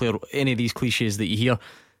psychologically, or any of these cliches that you hear.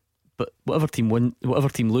 But whatever team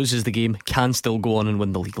loses the game can still go on and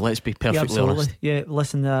win the league. Let's be perfectly honest. Yeah,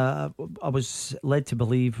 listen, I was led to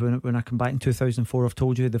believe when I come back in 2004, I've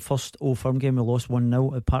told you the first Old Firm game we lost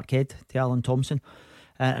 1-0 at Parkhead to Alan Thompson,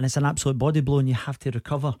 and it's an absolute body blow, and you have to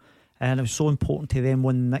recover. And it was so important to them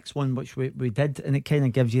win the next one, which we did, and it kind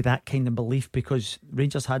of gives you that kind of belief, because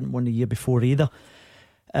Rangers hadn't won the year before either.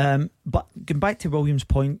 But going back to William's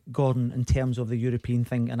point, Gordon, in terms of the European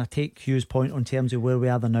thing, and I take Hugh's point on terms of where we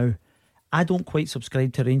are now, I don't quite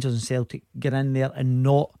subscribe to Rangers and Celtic get in there and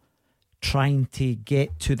not trying to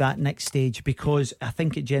get to that next stage, because I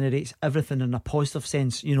think it generates everything in a positive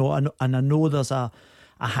sense, you know. And I know there's a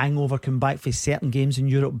hangover coming back for certain games in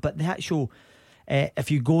Europe, but the actual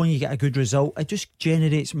if you go and you get a good result, it just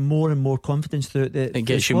generates more and more confidence throughout the. It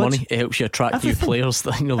gets you money. It helps you attract new players.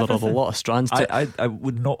 You know, there are a lot of strands to it. I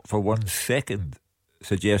would not for 1 second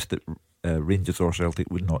suggest that Rangers or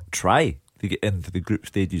Celtic would not try to get into the group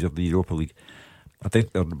stages of the Europa League. I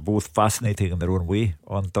think they're both fascinating in their own way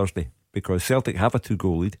on Thursday, because Celtic have a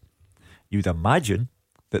 2-goal lead. You'd imagine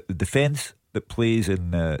that the defence that plays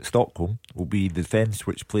in Stockholm will be the defence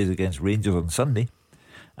which plays against Rangers on Sunday.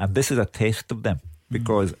 And this is a test of them,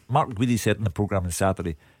 because Mark Guidi said in the programme on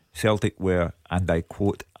Saturday, Celtic were, and I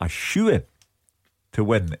quote, a shoo-in to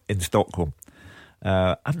win in Stockholm.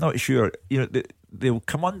 I'm not sure. You know, they'll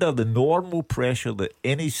come under the normal pressure that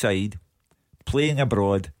any side playing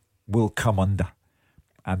abroad will come under,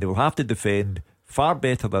 and they will have to defend far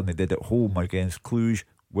better than they did at home against Cluj,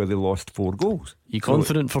 where they lost 4 goals. You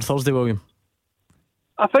confident for Thursday, William?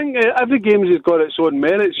 I think every game has got its own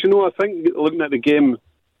merits. You know, I think looking at the game,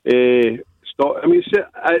 I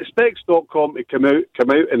expect Stockholm to come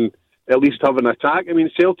out and at least have an attack. I mean,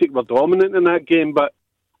 Celtic were dominant in that game, but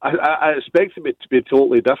I expect it to be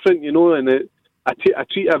totally different. You know, and I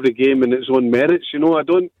treat every game in its own merits. You know,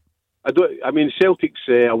 I mean, Celtic's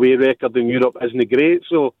away record in Europe isn't great,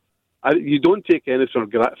 so you don't take anything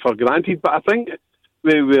for granted. But I think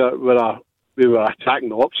we were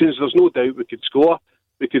attacking options. There's no doubt we could score.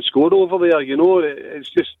 We could score over there. You know,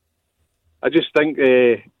 I just think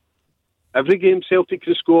every game Celtic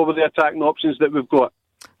can score with the attacking options that we've got.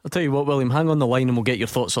 I'll tell you what, William, hang on the line and we'll get your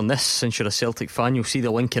thoughts on this. Since you're a Celtic fan, you'll see the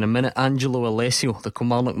link in a minute. Angelo Alessio, the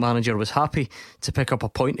Kilmarnock manager, was happy to pick up a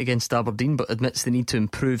point against Aberdeen, but admits they need to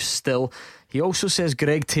improve still. He also says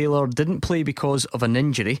Greg Taylor didn't play because of an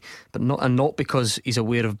injury, but not because he's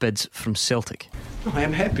aware of bids from Celtic. I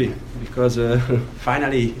am happy because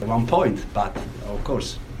finally 1 point, but of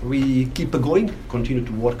course we keep going, continue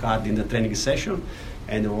to work hard in the training session,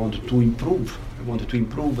 and I want to improve. I wanted to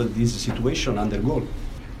improve this situation under goal.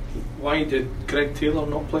 Why did Greg Taylor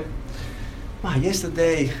not play?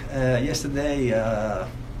 Yesterday,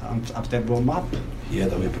 after warm up, he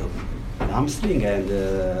had a problem, an hamstring, and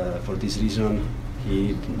for this reason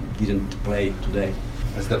he didn't play today.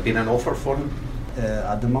 Has there been an offer for him?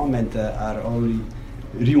 At the moment, are only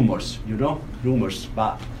rumors,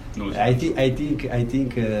 but no, I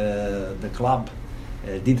think the club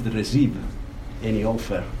didn't receive any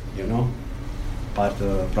offer, apart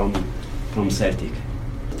from Celtic.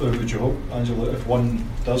 Would you hope, Angela, if one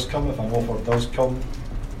does come, if an offer does come,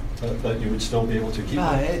 that you would still be able to keep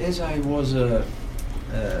it? As I was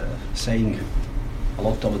saying a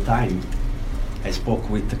lot of the time, I spoke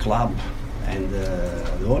with the club and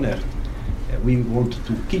the owner. We want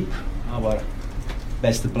to keep our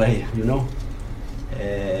best player, we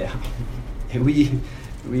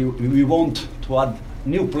want to add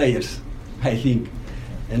new players, I think,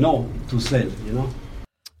 and not to sell,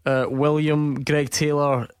 William, Greg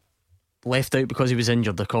Taylor left out because he was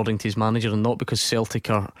injured, according to his manager, and not because Celtic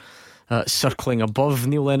are circling above.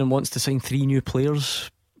 Neil Lennon wants to sign 3 new players.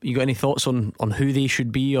 You got any thoughts on who they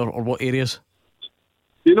should be or what areas?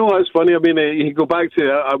 It's funny. I mean, you can go back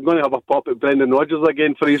to I'm going to have a pop at Brendan Rodgers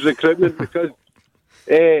again for his recruitment because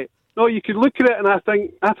no, you could look at it and I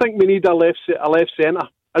think we need a left centre.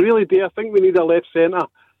 I really do. I think we need a left centre.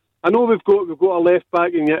 I know we've got a left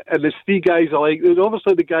back and there's 3 guys I like. There's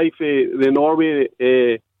obviously the guy for the Norway,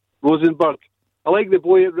 Rosenberg. I like the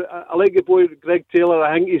boy Greg Taylor.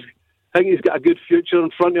 I think he's got a good future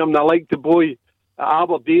in front of him. And I like the boy at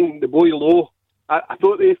Aberdeen, the boy Lowe. I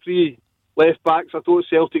thought they 3 left backs. I thought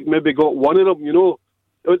Celtic maybe got one of them.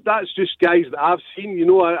 That's just guys that I've seen.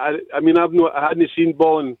 I hadn't seen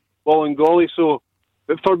ball and golly. So,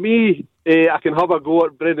 but for me, I can have a go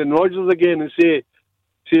at Brendan Rodgers again and say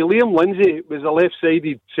Liam Lindsay was a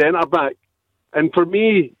left-sided centre back, and for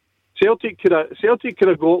me, Celtic could have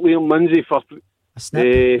got Liam Lindsay for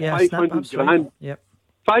 500 grand. Right. Yep.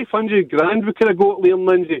 500 grand we could have got Liam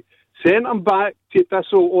Lindsay, sent him back to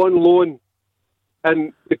Thistle on loan,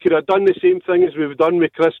 and we could have done the same thing as we've done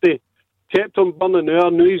with Christie. Kept him burning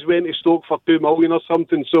hour, knew he's went to Stoke for 2 million or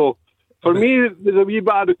something. So for me, there's a wee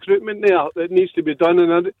bit of recruitment there that needs to be done,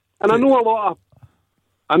 and I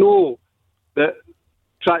know that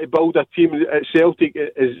trying to build a team at Celtic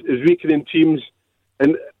is weakening teams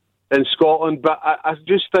in Scotland, but I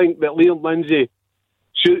just think that Liam Lindsay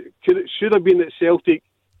should have been at Celtic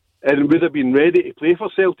and would have been ready to play for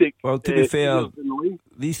Celtic. Well, to be fair,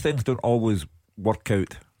 these things don't always work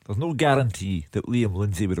out. There's no guarantee that Liam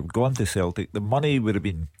Lindsay would have gone to Celtic. The money would have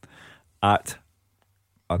been at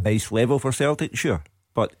a nice level for Celtic, sure,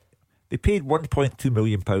 but they paid £1.2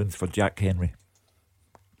 million for Jack Henry.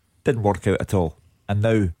 Didn't work out at all. And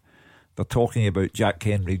now they're talking about Jack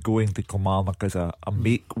Henry going to Kilmarnock as a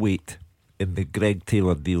make-weight in the Greg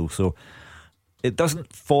Taylor deal. So it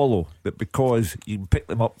doesn't follow that because you can pick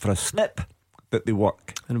them up for a snip that they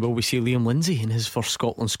work. And will we see Liam Lindsay in his first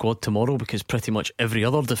Scotland squad tomorrow? Because pretty much every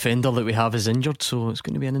other defender that we have is injured. So it's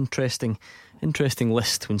going to be an interesting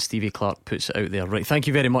list when Stevie Clarke puts it out there. Right, thank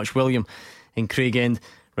you very much, William in Craigend.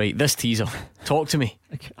 Right, this teaser. Talk to me.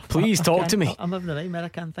 Please talk to me. I'm having a nightmare, I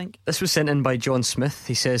can't think. This was sent in by John Smith.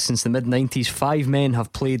 He says since the mid-90s 5 men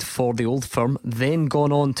have played for the old firm, then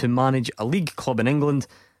gone on to manage a league club in England,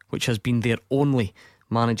 which has been their only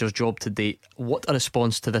manager's job to date. What a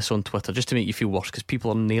response to this on Twitter, just to make you feel worse, because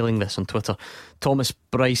people are nailing this on Twitter. Thomas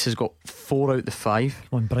Bryce has got 4 out of the 5.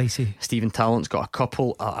 Come on, Brycey. Stephen Tallant's got a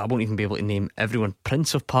couple. I won't even be able to name everyone.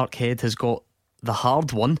 Prince of Parkhead has got the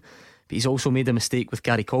hard one, but he's also made a mistake with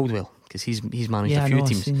Gary Caldwell, because he's managed a few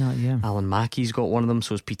teams. I've seen that, yeah. Alan Mackey's got one of them,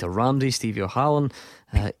 so is Peter Ramsey, Stevie O'Halloran,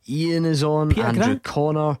 Ian is on, Peter Andrew Grant?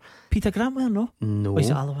 Connor. Peter Grant, no? No. Oh, is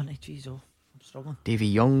it Alan? Jeez, I'm struggling. Davy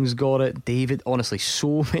Young's got it. David, honestly,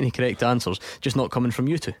 so many correct answers, just not coming from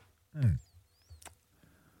you two.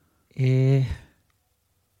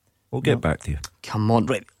 We'll get back to you. Come on,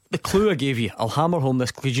 right. The clue I gave you, I'll hammer home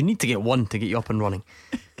this, because you need to get one to get you up and running.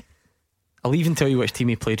 I'll even tell you which team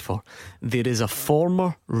he played for. There is a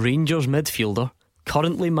former Rangers midfielder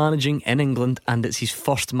currently managing in England, and it's his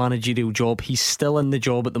first managerial job. He's still in the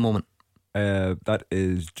job at the moment. That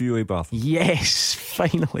is Joey Barton. Yes,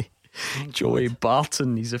 finally. Joey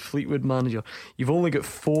Barton. He's a Fleetwood manager. You've only got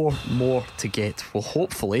 4 more to get. Well,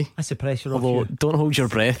 hopefully, that's the pressure. Although don't hold your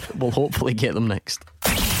breath, we'll hopefully get them next.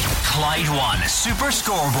 Clyde One Super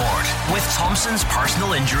Scoreboard with Thompson's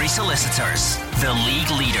personal injury solicitors, the league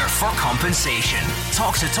leader for compensation.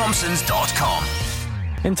 Talk to Thompsons.com.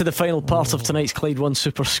 Into the final part of tonight's Clyde One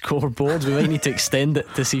Super Scoreboard. We might need to extend it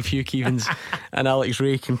to see if Hugh Keevins and Alex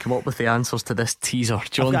Ray can come up with the answers to this teaser.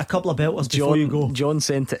 John, I've got a couple of belters before you go. John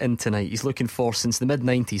sent it in tonight. He's looking for, since the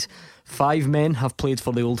mid-90s, 5 men have played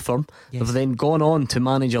for the Old Firm. Yes. They've then gone on to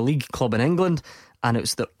manage a league club in England, and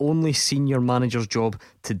it's their only senior manager's job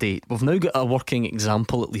to date. We've now got a working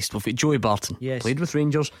example, at least. We've got Joey Barton. Yes. Played with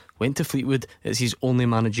Rangers, went to Fleetwood. It's his only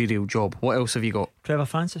managerial job. What else have you got? Trevor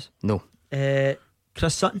Francis. No.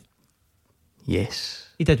 Chris Sutton. Yes.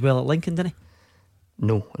 He did well at Lincoln, didn't he?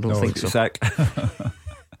 No, I don't think so. Sack. Chris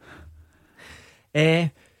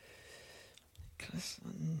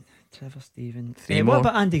Sutton, Trevor Stephen. 3 What more.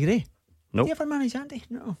 about Andy Gray? Nope. Did he ever manage Andy?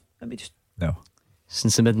 No. Let me just. No.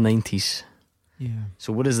 Since the mid-90s. Yeah.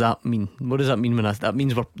 So what does that mean? What does that mean when that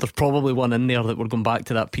means there's probably one in there that we're going back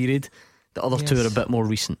to that period. The other 2 are a bit more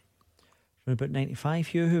recent. Around about 95,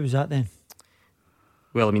 Hugh. Who was that then?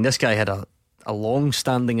 Well, I mean, this guy had a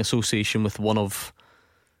long-standing association with one of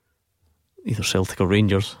either Celtic or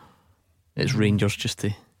Rangers. It's Rangers, just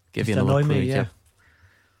to give you another clue. Yeah.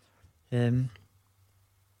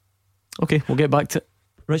 Okay, we'll get back to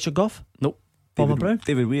Richard Gough. Nope. Palmer Brown.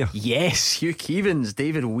 David Weir. Yes, Hugh Keevins,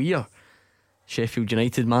 David Weir, Sheffield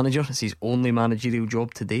United manager. It's his only managerial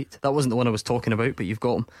job to date. That wasn't the one I was talking about, but you've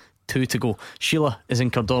got him. 2 to go. Sheila is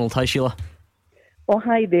in Cardonald. Hi, Sheila. Oh,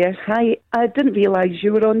 hi there. Hi. I didn't realise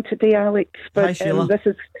you were on today, Alex. But Hi, Sheila.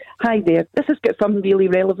 Hi there. This has got something really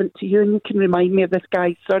relevant to you, and you can remind me of this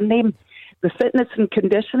guy's surname. The fitness and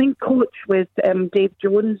conditioning coach with Dave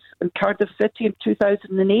Jones in Cardiff City in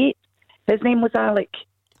 2008. His name was Alec.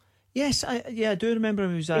 Yes, I do remember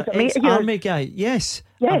him. He was an He's a mate of yours. ex-army guy. Yes.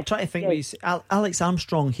 I'm trying to think. Alex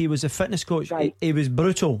Armstrong. He was a fitness coach. Right. He was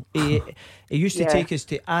brutal. He used to Yeah. take us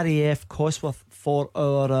to RAF Cosworth for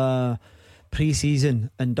our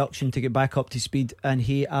pre-season induction to get back up to speed, and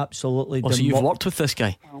he absolutely. So you've worked with this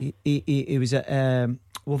guy? He was at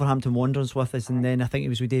Wolverhampton Wanderers with us, and then I think he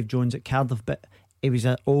was with Dave Jones at Cardiff. But he was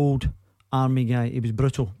an old army guy. He was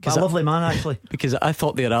brutal, but a lovely man actually. Because I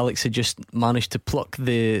thought there Alex had just managed to pluck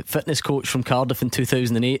the fitness coach from Cardiff in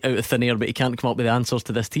 2008 out of thin air, but he can't come up with the answers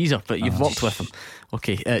to this teaser. But you've worked with him.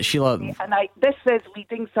 Okay, Sheila. And this is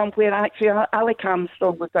leading somewhere. Actually, Alec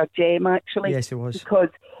Armstrong was a gem. Actually, Yes, he was. Because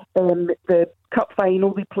the cup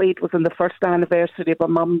final we played was on the first anniversary of my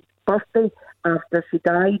mum's birthday after she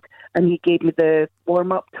died, and he gave me the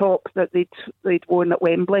warm-up top that they'd worn at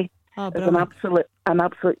Wembley. It was an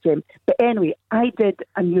absolute gem. But anyway, I did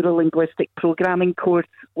a neurolinguistic programming course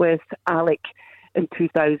with Alec in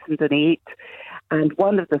 2008, and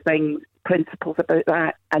one of the principles about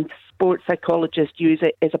that, and sports psychologists use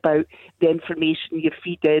it, is about the information you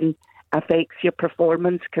feed in affects your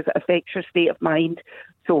performance because it affects your state of mind.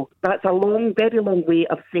 So that's a very long way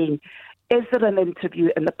of saying, is there an interview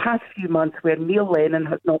in the past few months where Neil Lennon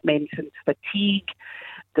has not mentioned fatigue,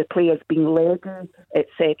 the players being leggy,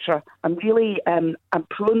 etc.? I'm really I'm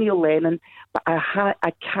pro Neil Lennon, but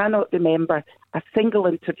I cannot remember a single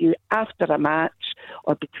interview after a match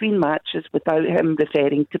or between matches without him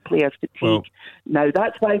referring to player fatigue. Well, now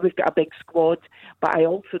that's why we've got a big squad, but I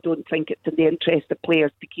also don't think it's in the interest of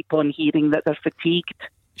players to keep on hearing that they're fatigued.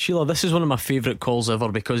 Sheila, this is one of my favourite calls ever,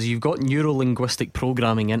 because you've got neuro-linguistic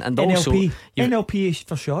programming in, and NLP. also NLP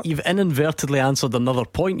for short. You've inadvertently answered another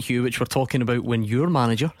point, Hugh, which we're talking about when your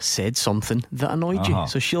manager said something that annoyed you.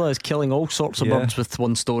 So Sheila is killing all sorts of birds with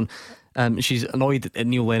one stone. She's annoyed at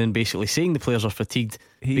Neil Lennon basically saying the players are fatigued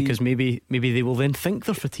because maybe they will then think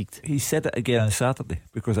they're fatigued. He said it again on Saturday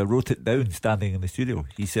because I wrote it down standing in the studio.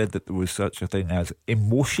 He said that there was such a thing as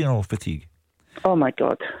emotional fatigue. Oh my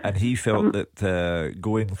God. And he felt that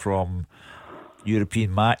going from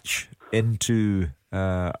European match into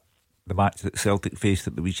the match that Celtic faced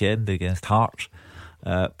at the weekend against Hearts,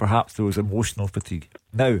 perhaps there was emotional fatigue.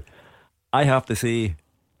 Now, I have to say,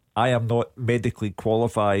 I am not medically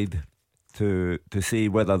qualified to say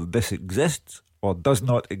whether this exists or does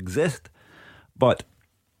not exist, but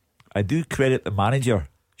I do credit the manager,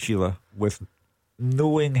 Sheila, with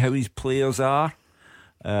knowing how his players are,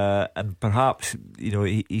 and perhaps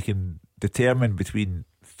he can determine between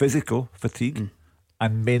physical fatigue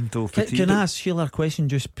and mental fatigue. Can I ask Sheila a question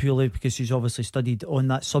just purely because she's obviously studied on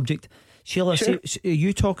that subject? Sheila, sure. Are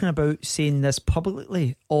you talking about saying this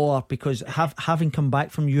publicly, or because having come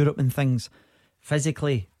back from Europe and things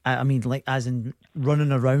physically, I mean, like as in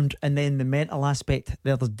running around, and then the mental aspect,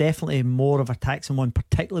 there's definitely more of a taxing one,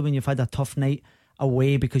 particularly when you've had a tough night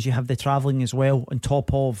away because you have the travelling as well on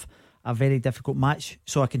top of a very difficult match.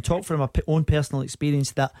 So I can talk from my own personal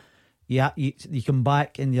experience that you come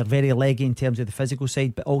back and you're very leggy in terms of the physical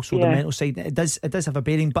side, but also the mental side. It does have a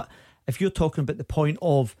bearing. But if you're talking about the point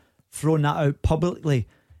of throwing that out publicly,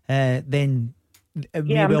 then it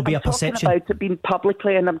may well be a perception. I'm talking about it being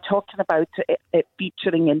publicly, and I'm talking about it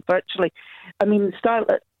featuring in virtually. I mean,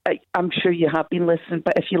 I'm sure you have been listening,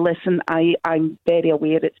 but if you listen, I'm very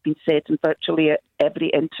aware it's been said in virtually every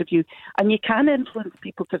interview. And you can influence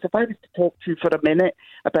people, because if I was to talk to you for a minute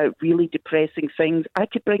about really depressing things, I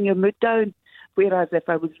could bring your mood down. Whereas if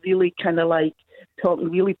I was really kind of like talking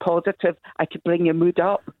really positive, I could bring your mood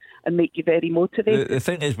up and make you very motivated. The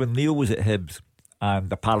thing is, when Neil was at Hibs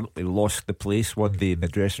and apparently lost the place one day in the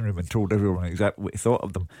dressing room and told everyone exactly what he thought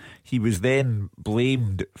of them, he was then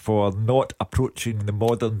blamed for not approaching the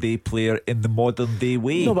modern day player in the modern day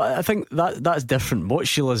way. No, but I think that's different. What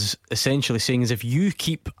Sheila's essentially saying is if you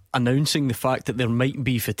keep announcing the fact that there might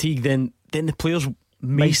be fatigue, then the players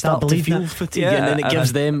may start to feel fatigue, and then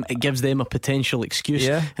it gives them a potential excuse,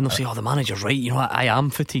 and they'll say, "Oh, the manager's right. You know, I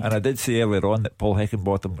am fatigued." And I did say earlier on that Paul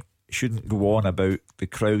Heckingbottom shouldn't go on about the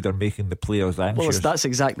crowd are making the players anxious. Well, that's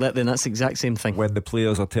exactly it. Then that's the exact same thing. When the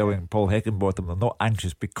players are telling Paul Heckingbottom they're not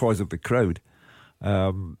anxious because of the crowd.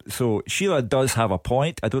 So Sheila does have a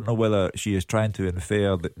point. I don't know whether she is trying to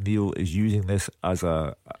infer that Neil is using this as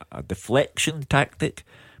a deflection tactic.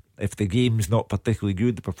 If the game's not particularly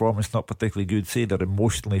good, the performance not particularly good, say they're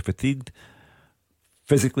emotionally fatigued,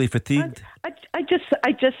 physically fatigued.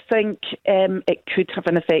 I just think it could have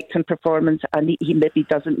an effect on performance, and he maybe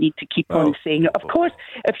doesn't need to keep on saying it. Of course,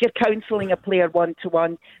 if you're counselling a player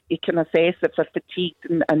one-to-one, you can assess if they're fatigued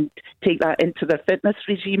and take that into their fitness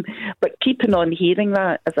regime. But keeping on hearing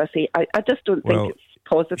that, as I say, I just don't think it's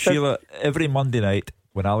positive. Sheila, every Monday night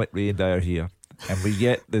when Alec Ray and I are here and we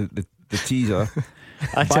get the teaser,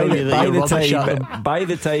 by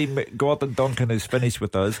the time Gordon Duncan is finished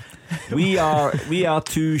with us, we are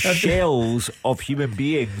two shells of human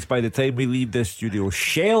beings by the time we leave this studio.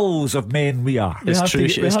 Shells of men we are. It's true,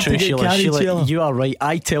 Sheila. You are right.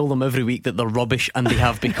 I tell them every week that they're rubbish, and they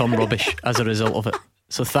have become rubbish as a result of it.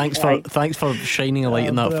 So thanks for shining a light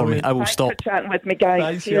on that for me. I will stop. Thanks for chatting with me, guys.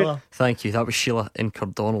 Thanks, Sheila. Thank you. That was Sheila in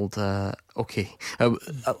Cardonald. Okay.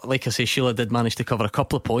 Like I say, Sheila did manage to cover a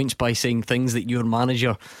couple of points by saying things that your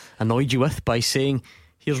manager annoyed you with, by saying,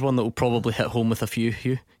 here's one that will probably hit home with a few of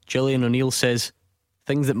you. Gillian O'Neill says,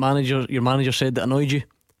 things that your manager said that annoyed you.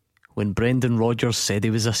 When Brendan Rodgers said he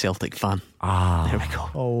was a Celtic fan. There we go.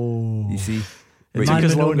 Oh, you see, it took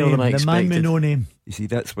us longer than I expected. The man with no name. You see,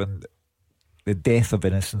 that's when the death of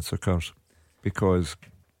innocence occurs, because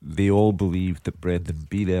they all believed that Brendan would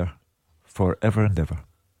be there forever and ever,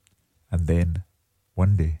 and then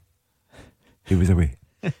one day he was away.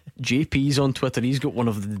 JP's on Twitter. He's got one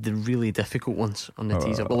of the really difficult ones on the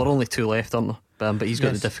teaser. Well, there are only two left, aren't there? But he's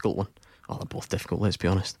got the difficult one. Oh, they're both difficult, let's be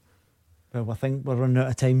honest. Well, I think we're running out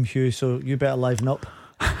of time, Hugh, so you better liven up.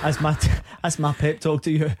 That's my pep talk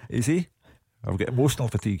to you. You see, I've got emotional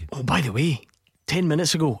fatigue. Oh, by the way, 10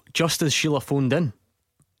 minutes ago, just as Sheila phoned in,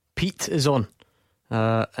 Pete is on,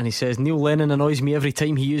 and he says, Neil Lennon annoys me every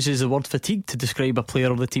time he uses the word fatigue to describe a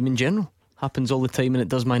player or the team in general. Happens all the time and it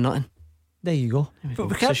does my nutting. There you go.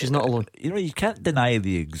 So she's not alone. You know, you can't deny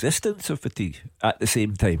the existence of fatigue at the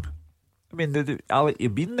same time. I mean, Alec,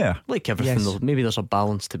 you've been there. Like everything though, maybe there's a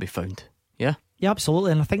balance to be found. Yeah? Yeah,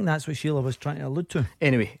 absolutely. And I think that's what Sheila was trying to allude to.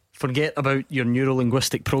 Anyway, forget about your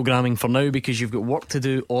neurolinguistic programming for now, because you've got work to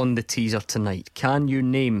do on the teaser tonight. Can you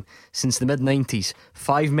name, since the mid-90s,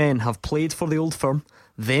 5 men have played for the Old Firm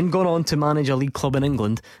then gone on to manage a league club in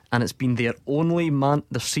England, and it's been their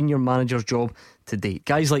senior manager's job to date.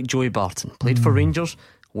 Guys like Joey Barton, played for Rangers,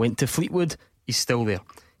 went to Fleetwood, he's still there.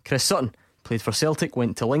 Chris Sutton, played for Celtic,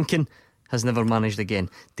 went to Lincoln, has never managed again.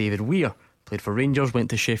 David Weir, played for Rangers, went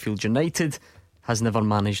to Sheffield United, has never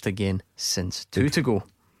managed again since. 2 to go.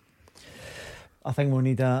 I think we'll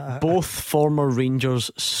need both former Rangers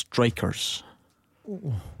strikers.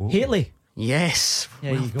 Haley. Yes.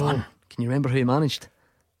 There you go. Done. Can you remember who he managed?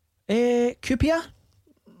 QPR?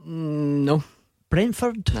 No.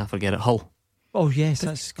 Brentford? Nah, forget it. Hull. Oh yes,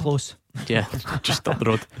 that's close. Yeah, just up the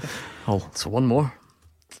road. Hull. So one more.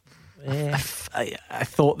 I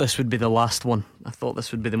thought this would be the last one. I thought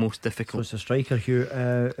this would be the most difficult. So it's a striker here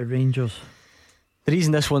at Rangers. The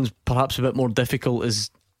reason this one's perhaps a bit more difficult is,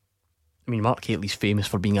 I mean, Mark Haley's famous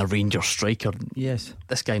for being a Rangers striker. Yes.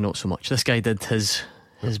 This guy not so much. This guy did his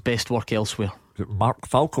best work elsewhere. Is it Mark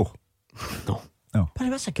Falco? No. But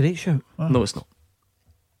that's a great shout. No, it's not.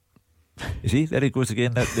 You see, there he goes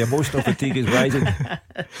again. The emotional fatigue is rising.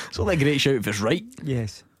 It's not a great shout if it's right.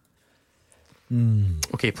 Yes.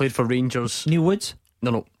 Okay, played for Rangers. Neil Woods?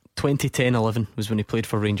 No. 2010-11 was when he played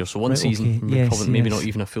for Rangers. So one Right, season. okay. Yes, maybe yes. not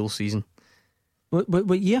even a full season.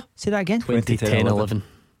 What year? Say that again. 2010-11.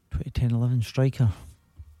 2010-11 striker.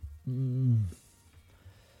 And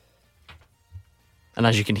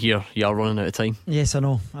as you can hear, you are running out of time. Yes, I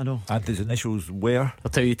know. And his initials were?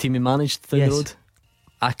 I'll tell you the team he managed down the road.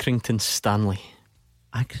 Accrington Stanley.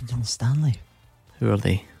 Accrington Stanley. Who are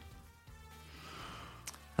they?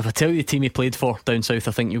 If I tell you the team he played for down south,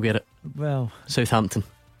 I think you'll get it. Well, Southampton.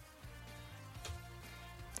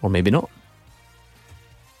 Or maybe not.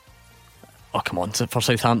 Oh, come on. For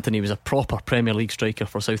Southampton, he was a proper Premier League striker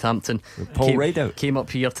for Southampton. Paul Rideout. Came up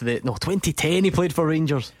here to 2010 he played for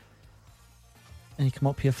Rangers. And he came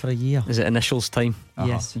up here for a year. Is it initials time?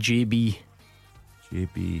 Yes. JB.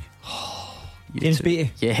 James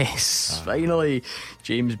Beattie. Yes, finally,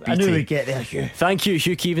 James Beattie. I knew we'd get there, Hugh. Thank you,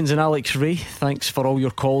 Hugh Keevins and Alex Ray. Thanks for all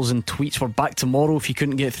your calls and tweets. We're back tomorrow. If you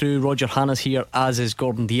couldn't get through, Roger Hanna's here, as is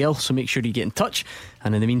Gordon DL. So make sure you get in touch.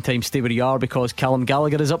 And in the meantime, stay where you are, because Callum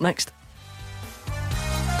Gallagher is up next.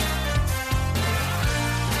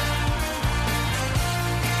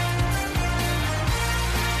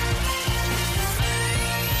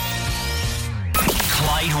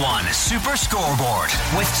 Clyde One Super Scoreboard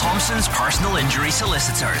with Thompson's personal injury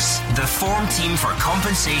solicitors. The form team for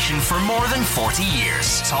compensation for more than 40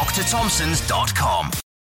 years. Talk to Thompsons.com.